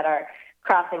 people that are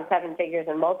crossing 7 figures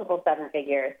and multiple 7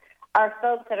 figures, are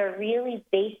folks that are really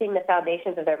basing the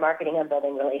foundations of their marketing on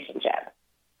building relationships.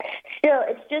 Still,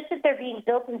 it's just that they're being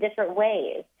built in different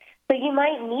ways. So you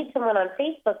might meet someone on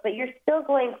Facebook, but you're still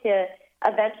going to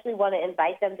eventually want to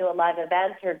invite them to a live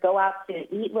event or go out to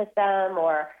eat with them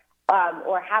or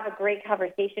have a great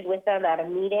conversation with them at a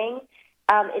meeting.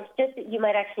 It's just that you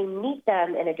might actually meet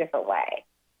them in a different way.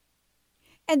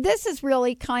 And this is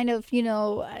really kind of,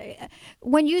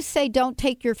 when you say don't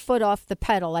take your foot off the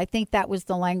pedal, I think that was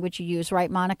the language you used,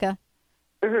 right, Monica?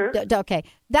 Mm-hmm. Okay.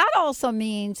 That also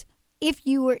means if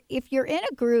you're in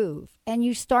a groove and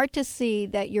you start to see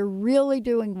that you're really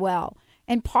doing well,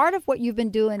 and part of what you've been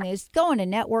doing is going to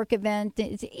network events,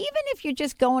 even if you're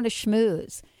just going to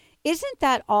schmooze, isn't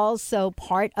that also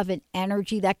part of an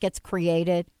energy that gets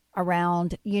created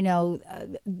around,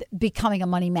 becoming a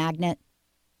money magnet?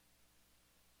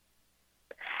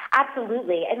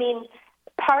 Absolutely. I mean,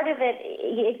 part of it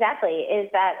exactly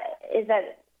is that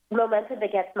momentum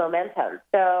begets momentum.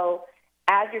 So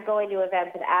as you're going to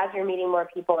events and as you're meeting more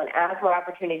people and as more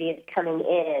opportunities coming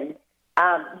in,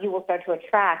 you will start to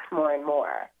attract more and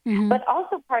more. Mm-hmm. But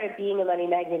also part of being a money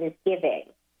magnet is giving.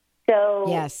 So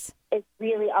yes, it's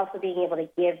really also being able to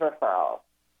give referrals.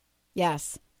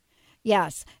 Yes.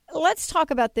 Yes. Let's talk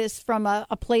about this from a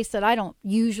place that I don't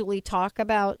usually talk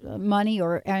about money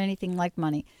or anything like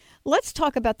money. Let's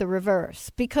talk about the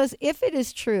reverse, because if it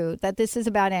is true that this is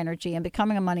about energy and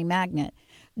becoming a money magnet,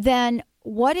 then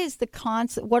what are the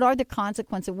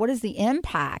consequences? What is the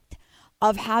impact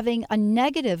of having a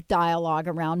negative dialogue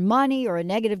around money or a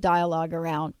negative dialogue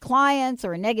around clients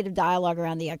or a negative dialogue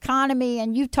around the economy?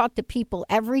 And you talk to people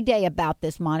every day about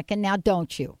this, Monica, now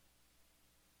don't you?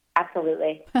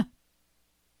 Absolutely.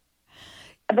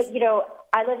 But,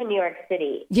 I live in New York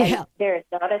City. Yeah. And there is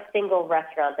not a single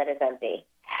restaurant that is empty.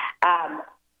 I'm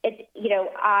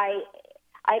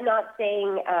not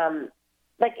saying,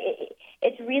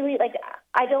 it's really,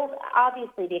 I don't,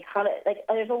 obviously, the economy,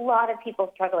 there's a lot of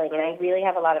people struggling, and I really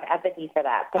have a lot of empathy for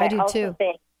that. But I do also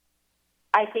too.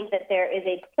 I think that there is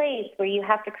a place where you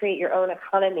have to create your own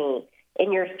economy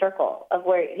in your circle of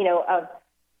where,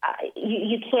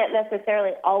 you can't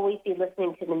necessarily always be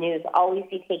listening to the news, always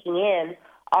be taking in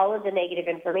all of the negative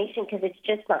information, because it's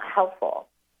just not helpful.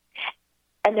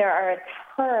 And there are a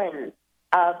ton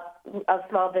of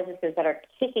small businesses that are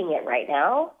kicking it right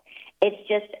now. It's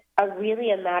just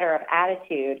really a matter of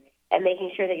attitude and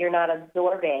making sure that you're not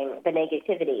absorbing the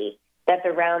negativity that's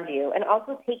around you, and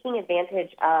also taking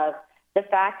advantage of the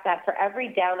fact that for every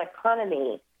down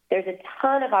economy, there's a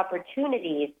ton of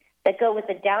opportunities that go with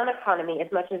the down economy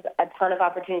as much as a ton of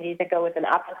opportunities that go with an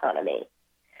up economy.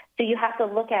 So you have to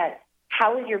look at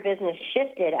how is your business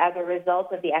shifted as a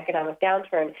result of the economic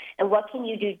downturn, and what can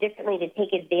you do differently to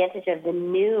take advantage of the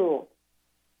new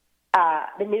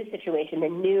situation, the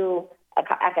new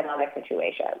economic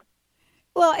situation.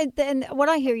 Well, and what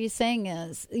I hear you saying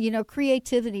is,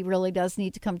 creativity really does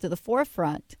need to come to the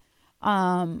forefront,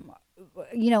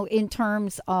 in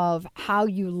terms of how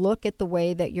you look at the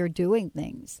way that you're doing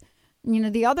things.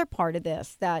 The other part of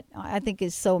this that I think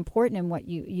is so important in what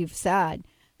you've said,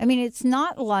 I mean, it's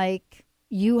not like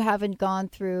you haven't gone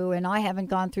through and I haven't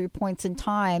gone through points in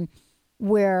time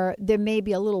where there may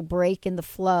be a little break in the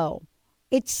flow.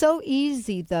 It's so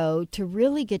easy, though, to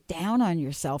really get down on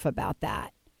yourself about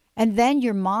that. And then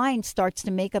your mind starts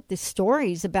to make up the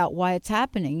stories about why it's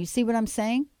happening. You see what I'm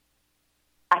saying?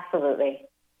 Absolutely.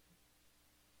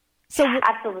 So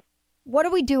absolutely. What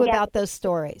do we do about those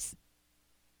stories?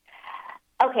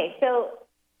 Okay, so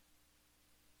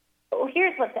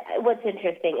here's what's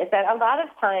interesting is that a lot of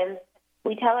times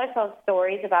we tell ourselves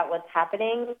stories about what's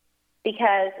happening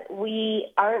because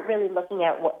we aren't really looking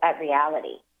at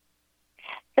reality.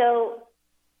 So,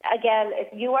 again,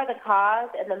 if you are the cause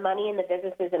and the money in the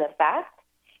business is an effect,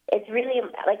 it's really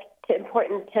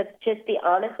important to just be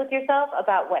honest with yourself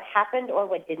about what happened or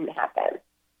what didn't happen.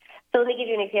 So let me give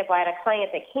you an example. I had a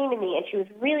client that came to me, and she was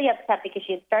really upset because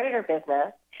she had started her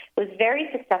business, was very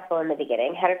successful in the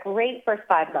beginning, had a great first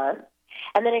 5 months,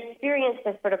 and then experienced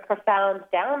this sort of profound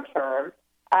downturn,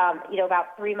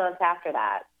 about 3 months after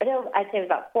that. I'd say it was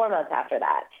about 4 months after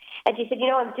that. And she said,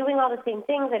 I'm doing all the same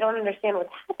things. I don't understand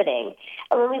what's happening.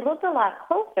 And when we looked a lot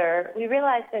closer, we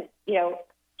realized that,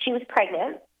 she was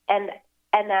pregnant and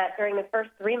that during the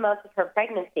first 3 months of her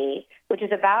pregnancy, which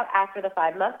is about after the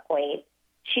 5-month point,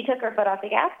 she took her foot off the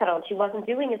gas pedal and she wasn't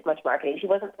doing as much marketing. She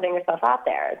wasn't putting herself out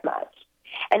there as much.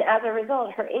 And as a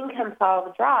result, her income saw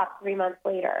a drop 3 months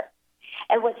later.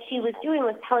 And what she was doing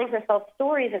was telling herself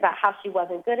stories about how she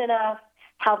wasn't good enough,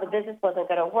 how the business wasn't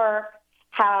going to work,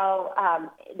 how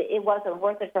it wasn't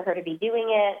worth it for her to be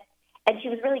doing it. And she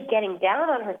was really getting down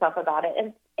on herself about it.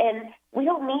 And we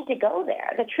don't need to go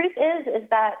there. The truth is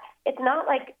that it's not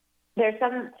like there's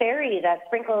some fairy that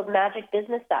sprinkled magic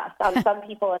business stuff on some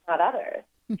people and not others.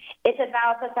 It's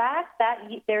about the fact that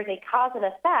there's a cause and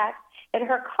effect, and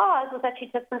her cause was that she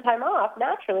took some time off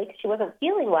naturally because she wasn't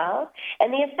feeling well,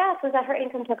 and the effect was that her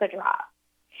income took a drop.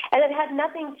 And it had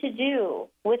nothing to do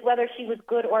with whether she was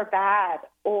good or bad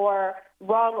or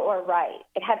wrong or right.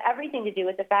 It had everything to do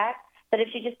with the fact that if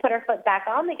she just put her foot back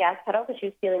on the gas pedal because she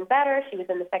was feeling better, she was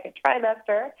in the second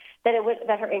trimester,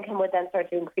 that her income would then start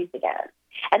to increase again.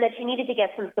 And that she needed to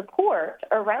get some support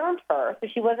around her so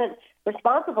she wasn't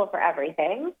responsible for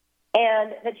everything,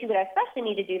 and that she would especially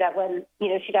need to do that when,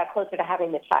 she got closer to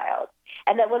having the child.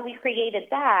 And that when we created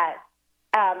that,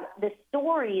 the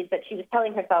stories that she was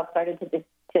telling herself started to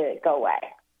go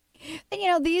away.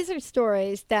 And, these are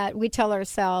stories that we tell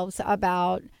ourselves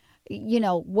about,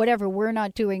 whatever we're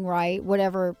not doing right,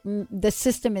 whatever the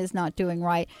system is not doing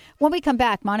right. When we come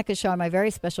back, Monica Shah, my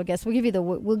very special guest,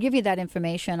 we'll give you that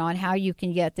information on how you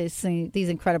can get these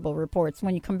incredible reports.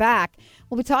 When you come back,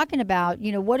 we'll be talking about,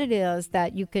 what it is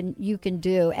that you can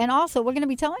do. And also, we're going to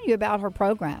be telling you about her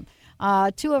program.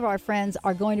 Two of our friends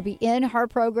are going to be in her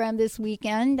program this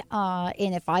weekend.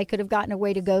 And if I could have gotten a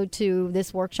way to go to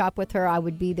this workshop with her, I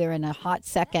would be there in a hot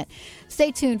second.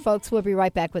 Stay tuned, folks. We'll be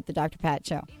right back with the Dr. Pat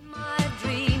Show. My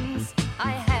dreams,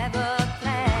 I have a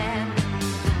plan.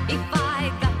 If I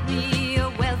got me a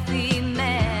wealthy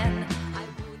man,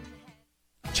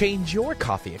 Change your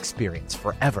coffee experience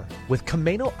forever with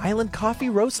Camano Island Coffee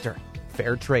Roaster.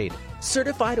 Fair trade,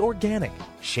 certified organic,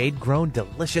 shade-grown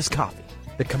delicious coffee.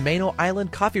 The Camano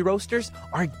Island Coffee Roasters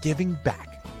are giving back.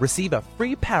 Receive a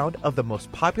free pound of the most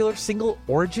popular single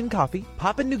origin coffee,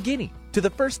 Papua New Guinea, to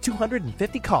the first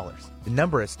 250 callers. The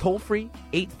number is toll-free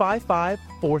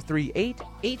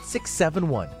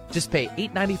 855-438-8671. Just pay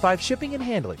 $8.95 shipping and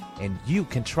handling, and you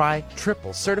can try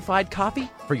triple certified coffee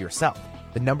for yourself.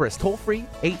 The number is toll-free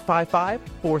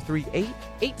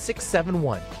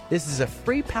 855-438-8671. This is a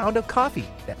free pound of coffee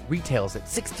that retails at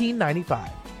 $16.95.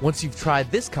 Once you've tried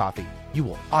this coffee, you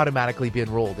will automatically be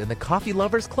enrolled in the Coffee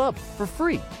Lovers Club for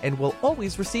free and will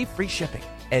always receive free shipping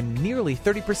and nearly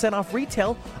 30% off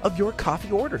retail of your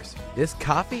coffee orders. This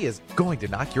coffee is going to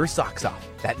knock your socks off.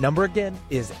 That number again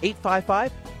is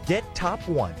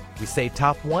 855-GET-TOP1. We say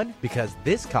top one because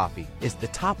this coffee is the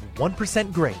top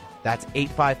 1% grade. That's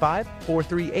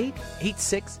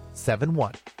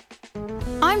 855-438-8671.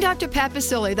 I'm Dr. Pat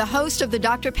Baccili, the host of the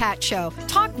Dr. Pat Show.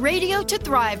 Talk radio to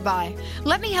thrive by.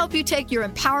 Let me help you take your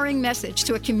empowering message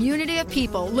to a community of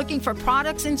people looking for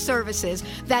products and services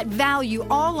that value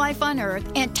all life on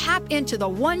earth and tap into the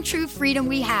one true freedom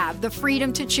we have, the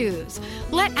freedom to choose.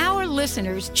 Let our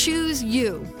listeners choose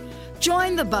you.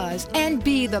 Join the buzz and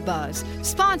be the buzz.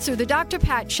 Sponsor the Dr.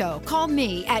 Pat Show. Call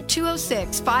me at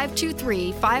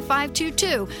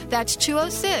 206-523-5522. That's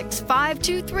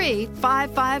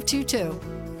 206-523-5522.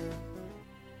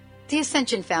 The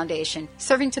Ascension Foundation,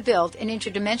 serving to build an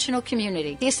interdimensional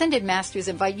community. The Ascended Masters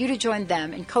invite you to join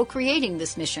them in co-creating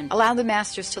this mission. Allow the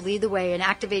Masters to lead the way in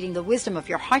activating the wisdom of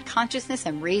your heart consciousness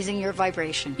and raising your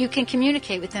vibration. You can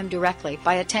communicate with them directly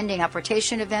by attending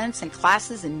apportation events and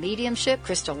classes in mediumship,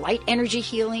 crystal light energy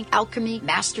healing, alchemy,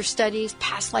 master studies,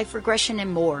 past life regression,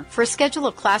 and more. For a schedule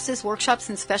of classes, workshops,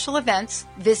 and special events,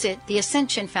 visit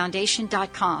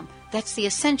theascensionfoundation.com. That's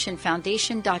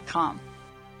theascensionfoundation.com.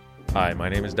 Hi, my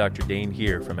name is Dr. Dane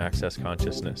here from Access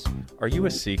Consciousness. Are you a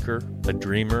seeker, a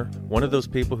dreamer, one of those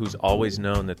people who's always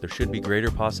known that there should be greater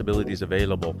possibilities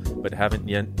available but haven't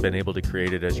yet been able to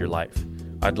create it as your life?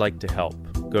 I'd like to help.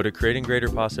 Go to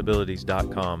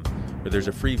creatinggreaterpossibilities.com where there's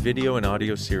a free video and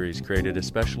audio series created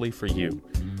especially for you.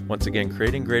 Once again,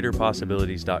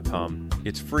 creatinggreaterpossibilities.com.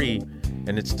 It's free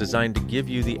and it's designed to give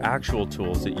you the actual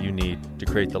tools that you need to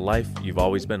create the life you've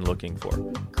always been looking for.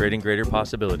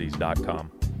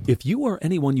 creatinggreaterpossibilities.com. If you or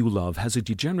anyone you love has a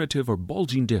degenerative or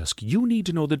bulging disc, you need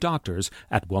to know the doctors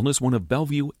at Wellness One of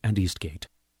Bellevue and Eastgate.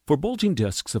 For bulging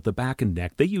discs of the back and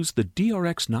neck, they use the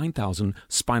DRX 9000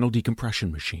 spinal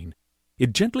decompression machine.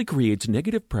 It gently creates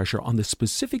negative pressure on the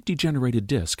specific degenerated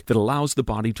disc that allows the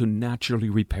body to naturally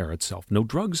repair itself. No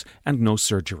drugs and no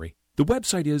surgery. The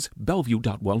website is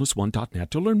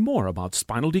bellevue.wellness1.net to learn more about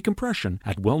spinal decompression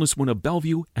at Wellness One of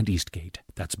Bellevue and Eastgate.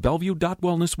 That's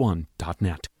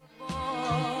bellevue.wellness1.net.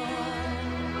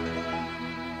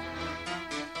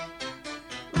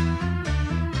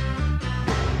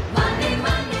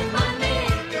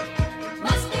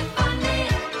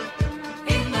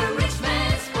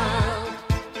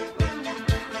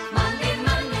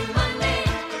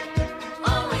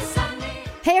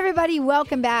 Hey, everybody,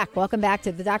 welcome back. Welcome back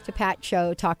to the Dr. Pat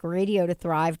Show, talk radio to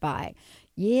thrive by.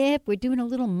 Yep, we're doing a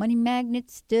little money magnet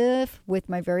stuff with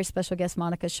my very special guest,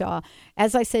 Monica Shah.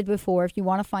 As I said before, if you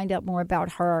want to find out more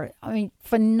about her, I mean,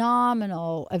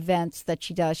 phenomenal events that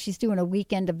she does. She's doing a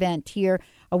weekend event here,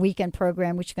 a weekend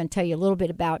program, which I'm going to tell you a little bit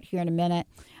about here in a minute.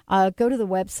 Go to the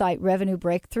website,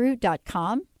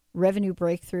 revenuebreakthrough.com,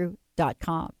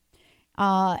 revenuebreakthrough.com.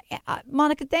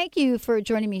 Monica, thank you for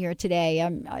joining me here today.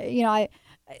 I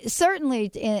certainly,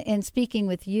 in speaking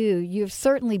with you, you've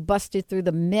certainly busted through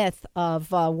the myth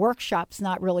of workshops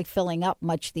not really filling up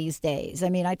much these days. I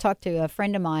mean, I talked to a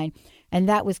friend of mine, and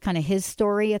that was kind of his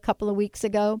story a couple of weeks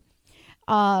ago.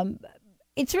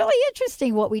 It's really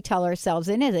interesting what we tell ourselves,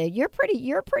 isn't it? You're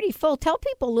pretty full. Tell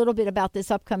people a little bit about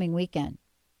this upcoming weekend.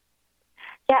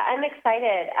 Yeah, I'm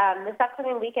excited. This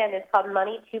upcoming weekend is called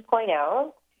Money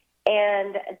 2.0,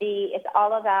 and it's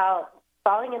all about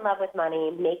falling in love with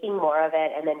money, making more of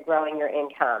it, and then growing your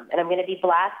income. And I'm going to be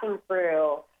blasting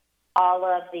through all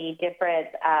of the different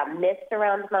myths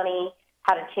around money,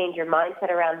 how to change your mindset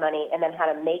around money, and then how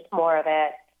to make more of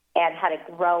it and how to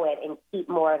grow it and keep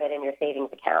more of it in your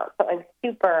savings account. So I'm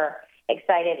super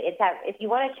excited. If you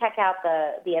want to check out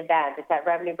the event, it's at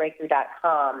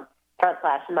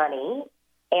revenuebreakthrough.com/money.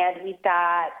 And we've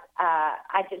got,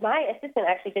 my assistant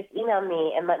actually just emailed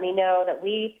me and let me know that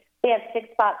we have 6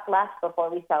 spots left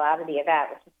before we sell out of the event,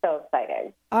 which is so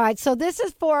exciting. All right, so this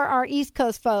is for our East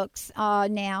Coast folks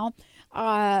now.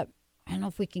 I don't know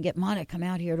if we can get Monica to come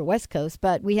out here to West Coast,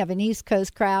 but we have an East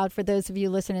Coast crowd. For those of you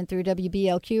listening through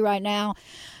WBLQ right now,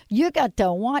 you got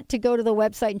to want to go to the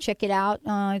website and check it out.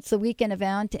 It's a weekend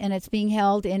event, and it's being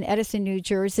held in Edison, New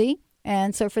Jersey.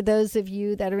 And so for those of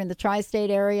you that are in the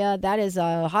tri-state area, that is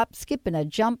a hop, skip, and a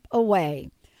jump away.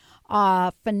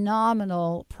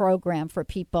 Phenomenal program for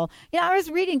people. I was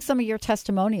reading some of your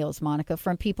testimonials, Monica,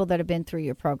 from people that have been through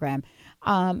your program.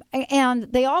 And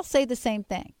they all say the same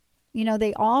thing.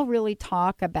 They all really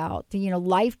talk about the,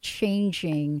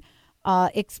 life-changing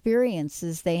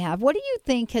experiences they have. What do you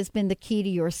think has been the key to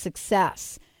your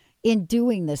success in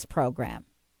doing this program?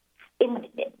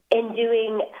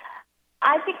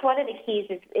 I think one of the keys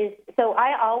is so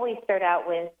I always start out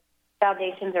with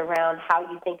foundations around how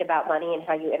you think about money and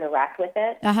how you interact with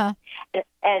it. Uh-huh.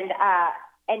 And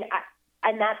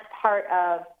that's part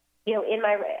of,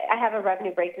 I have a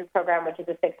revenue breakthrough program, which is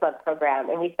a 6-month program,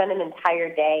 and we spend an entire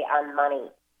day on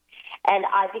money. And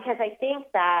because I think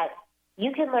that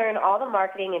you can learn all the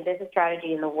marketing and business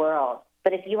strategy in the world,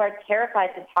 but if you are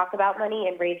terrified to talk about money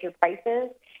and raise your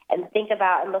prices and think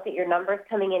about and look at your numbers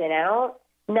coming in and out,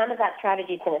 none of that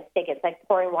strategy is going to stick. It's like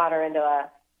pouring water into a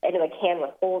can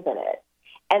with holes in it.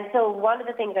 And so one of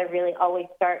the things I really always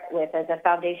start with is a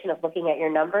foundation of looking at your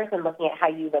numbers and looking at how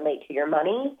you relate to your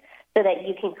money so that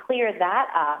you can clear that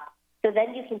up. So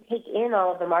then you can take in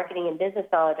all of the marketing and business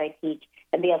knowledge I teach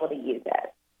and be able to use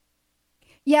it.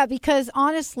 Yeah, because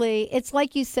honestly, it's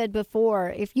like you said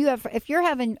before, if you're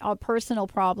having personal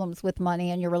problems with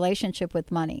money and your relationship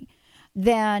with money,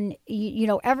 then,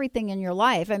 everything in your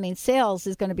life, sales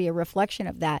is going to be a reflection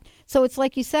of that. So it's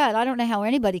like you said, I don't know how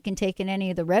anybody can take in any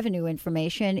of the revenue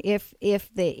information if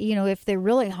they're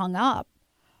really hung up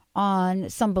on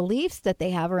some beliefs that they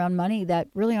have around money that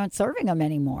really aren't serving them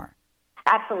anymore.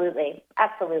 Absolutely.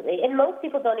 And most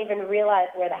people don't even realize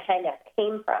where the hang-up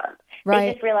came from. Right.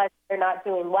 They just realize they're not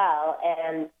doing well,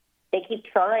 and they keep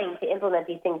trying to implement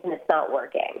these things, and it's not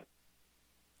working.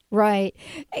 Right.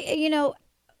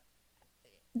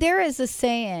 There is a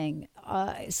saying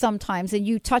sometimes, and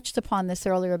you touched upon this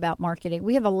earlier about marketing.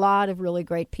 We have a lot of really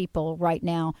great people right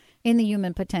now in the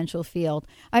human potential field.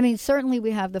 Certainly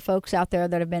we have the folks out there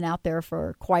that have been out there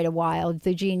for quite a while,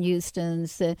 the Gene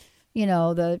Houstons, the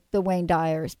Wayne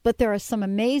Dyers. But there are some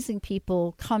amazing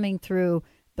people coming through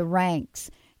the ranks.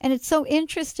 And it's so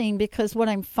interesting because what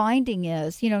I'm finding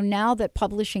is, now that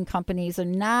publishing companies are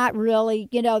not really,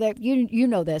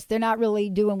 they're not really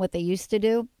doing what they used to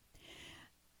do.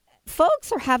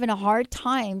 Folks are having a hard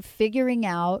time figuring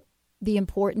out the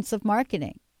importance of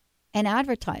marketing and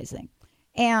advertising.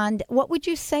 And what would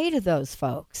you say to those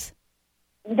folks?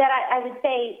 That I would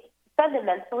say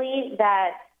fundamentally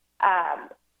that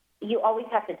you always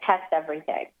have to test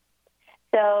everything.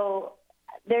 So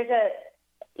there's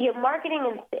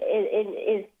marketing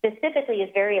is specifically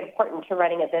very important to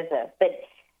running a business, but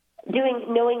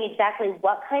knowing exactly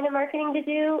what kind of marketing to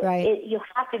do, right. You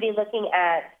have to be looking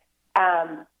at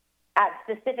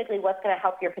specifically what's going to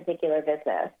help your particular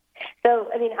business. So,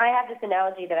 I have this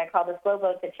analogy that I call the slow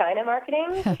boat to China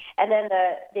marketing, and then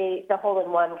the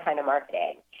hole-in-one kind of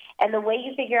marketing. And the way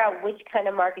you figure out which kind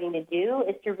of marketing to do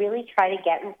is to really try to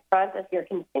get in front of your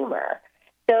consumer.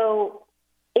 So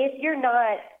if you're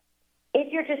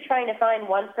just trying to find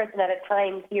one person at a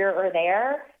time here or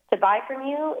there to buy from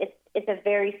you, it's a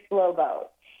very slow boat.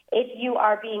 If you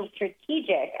are being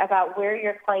strategic about where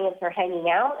your clients are hanging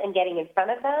out and getting in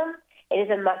front of them, it is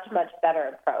a much, much better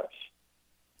approach.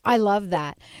 I love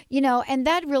that. And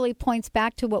that really points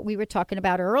back to what we were talking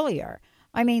about earlier.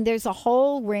 There's a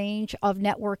whole range of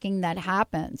networking that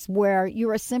happens where you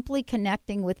are simply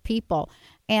connecting with people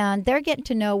and they're getting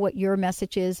to know what your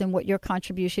message is and what your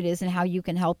contribution is and how you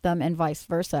can help them and vice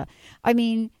versa.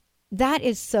 That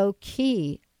is so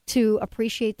key to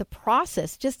appreciate the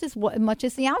process just as much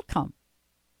as the outcome.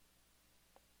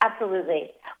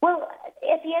 Absolutely. Well,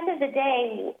 at the end of the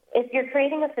day, if you're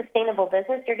creating a sustainable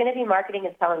business, you're going to be marketing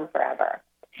and selling forever.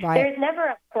 Right. There's never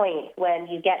a point when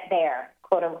you get there,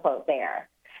 quote unquote, there.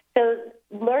 So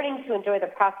learning to enjoy the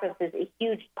process is a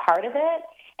huge part of it,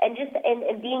 and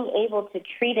being able to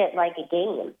treat it like a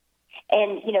game.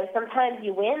 And, sometimes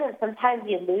you win and sometimes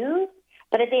you lose,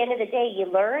 but at the end of the day, you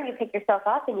learn, you pick yourself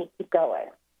up, and you keep going.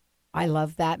 I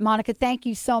love that. Monica, thank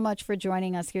you so much for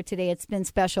joining us here today. It's been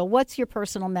special. What's your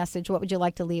personal message? What would you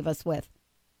like to leave us with?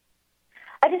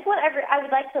 I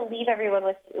would like to leave everyone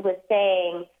with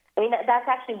saying, that's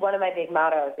actually one of my big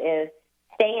mottos is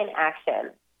stay in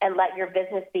action and let your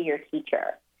business be your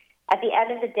teacher. At the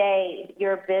end of the day,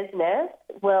 your business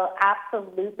will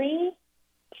absolutely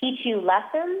teach you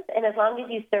lessons, and as long as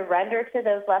you surrender to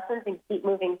those lessons and keep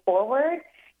moving forward,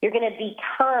 you're going to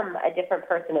become a different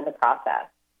person in the process.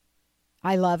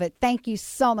 I love it. Thank you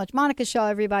so much. Monica Shah,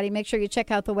 everybody. Make sure you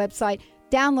check out the website,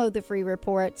 download the free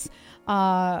reports,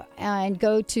 and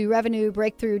go to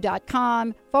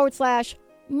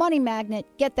revenuebreakthrough.com/Money Magnet.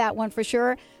 Get that one for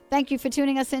sure. Thank you for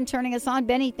tuning us in, turning us on.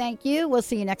 Benny, thank you. We'll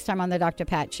see you next time on the Dr.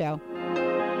 Pat Show.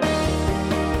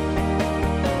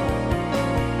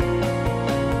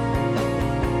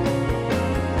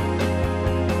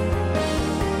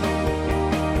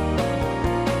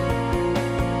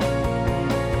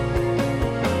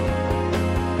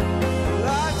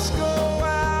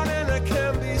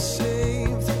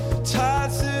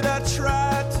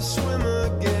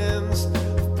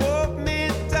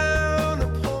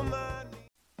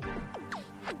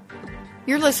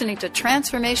 You're listening to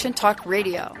Transformation Talk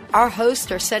Radio. Our hosts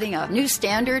are setting a new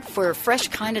standard for a fresh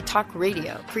kind of talk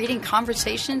radio, creating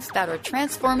conversations that are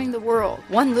transforming the world,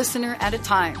 one listener at a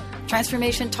time.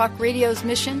 Transformation Talk Radio's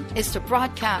mission is to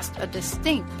broadcast a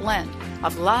distinct blend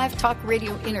of live talk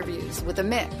radio interviews with a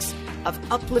mix of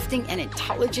uplifting and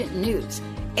intelligent news,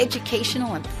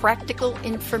 educational and practical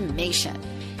information.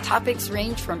 Topics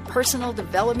range from personal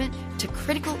development to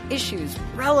critical issues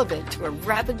relevant to a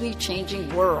rapidly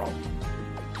changing world.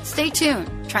 Stay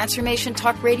tuned. Transformation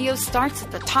Talk Radio starts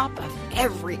at the top of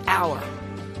every hour.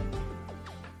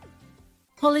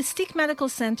 Holistic Medical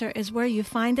Center is where you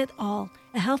find it all.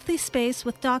 A healthy space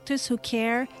with doctors who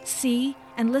care, see,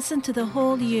 and listen to the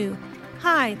whole you.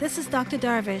 Hi, this is Dr.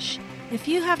 Darvish. If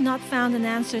you have not found an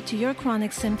answer to your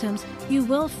chronic symptoms, you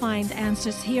will find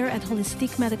answers here at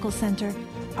Holistic Medical Center.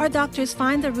 Our doctors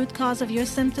find the root cause of your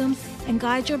symptoms and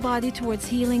guide your body towards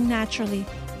healing naturally.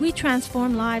 We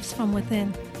transform lives from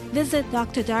within. Visit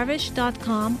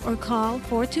drdarvish.com or call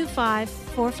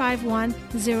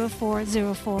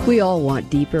 425-451-0404. We all want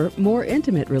deeper, more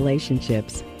intimate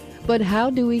relationships. But how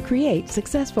do we create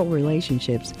successful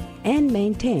relationships and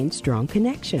maintain strong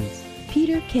connections?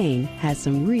 Peter Kane has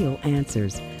some real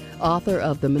answers. Author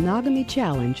of The Monogamy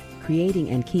Challenge, Creating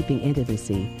and Keeping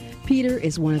Intimacy, Peter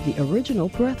is one of the original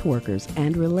breathworkers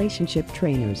and relationship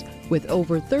trainers with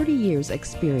over 30 years'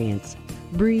 experience.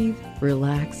 Breathe,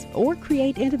 relax, or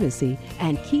create intimacy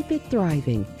and keep it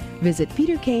thriving. Visit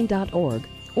peterkane.org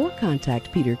or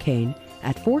contact Peter Kane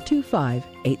at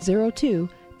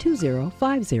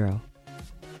 425-802-2050.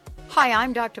 Hi,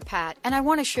 I'm Dr. Pat, and I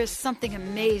want to share something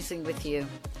amazing with you.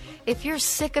 If you're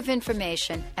sick of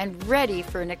information and ready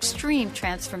for an extreme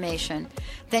transformation,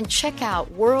 then check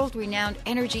out world-renowned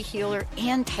energy healer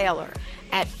Ann Taylor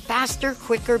at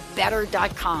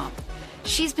fasterquickerbetter.com.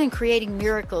 She's been creating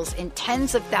miracles in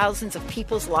tens of thousands of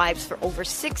people's lives for over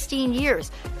 16 years,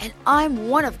 and I'm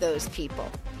one of those people.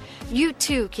 You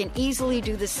too can easily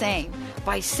do the same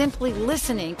by simply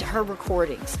listening to her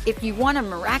recordings. If you want to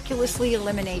miraculously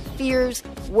eliminate fears,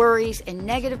 worries, and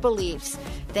negative beliefs,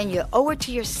 then you owe it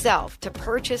to yourself to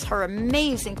purchase her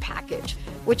amazing package,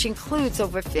 which includes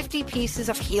over 50 pieces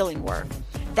of healing work.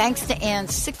 Thanks to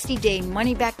Ann's 60-day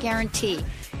money-back guarantee,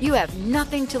 you have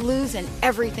nothing to lose and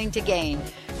everything to gain.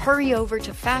 Hurry over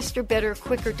to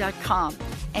fasterbetterquicker.com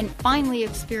and finally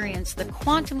experience the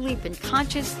quantum leap in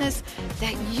consciousness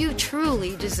that you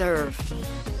truly deserve.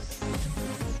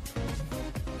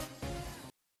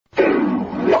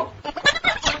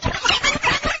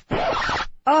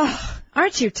 Oh,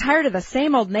 aren't you tired of the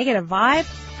same old negative vibe?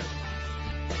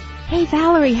 Hey,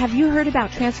 Valerie, have you heard about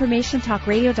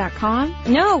TransformationTalkRadio.com?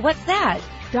 No, what's that?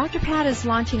 Dr. Pat is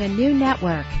launching a new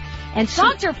network. And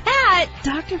Dr. Pat?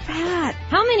 Dr. Pat.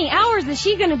 How many hours is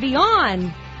she going to be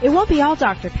on? It won't be all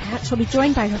Dr. Pat. She'll be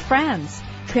joined by her friends,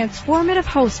 transformative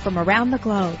hosts from around the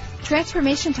globe.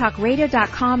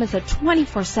 TransformationTalkRadio.com is a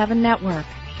 24/7 network.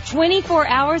 24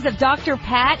 hours of Dr.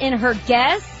 Pat and her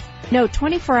guests? No,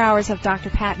 24 hours of Dr.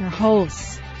 Pat and her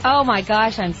hosts. Oh my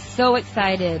gosh, I'm so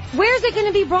excited. Where's it going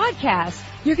to be broadcast?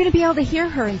 You're going to be able to hear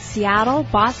her in Seattle,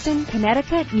 Boston,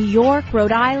 Connecticut, New York,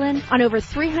 Rhode Island, on over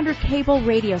 300 cable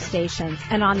radio stations,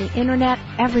 and on the internet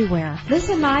everywhere.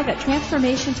 Listen live at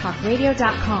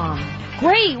TransformationTalkRadio.com.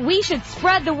 Great! We should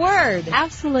spread the word.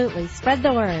 Absolutely. Spread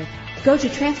the word. Go to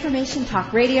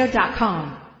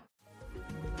TransformationTalkRadio.com.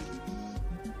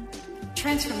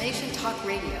 Transformation Talk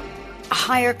Radio, a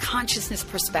higher consciousness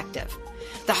perspective.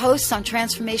 The hosts on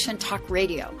Transformation Talk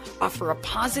Radio offer a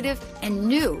positive and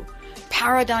new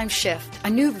paradigm shift, a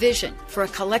new vision for a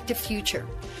collective future.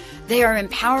 They are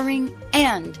empowering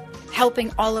and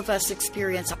helping all of us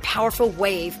experience a powerful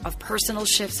wave of personal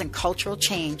shifts and cultural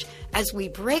change as we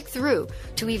break through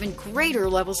to even greater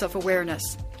levels of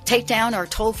awareness. Take down our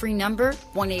toll-free number,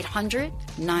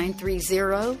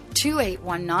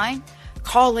 1-800-930-2819.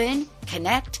 Call in,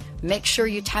 connect, make sure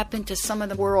you tap into some of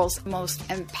the world's most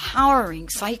empowering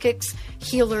psychics,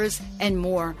 healers, and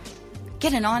more.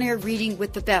 Get an on-air reading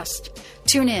with the best.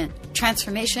 Tune in,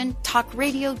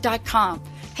 TransformationTalkRadio.com.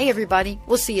 Hey, everybody,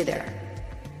 we'll see you there.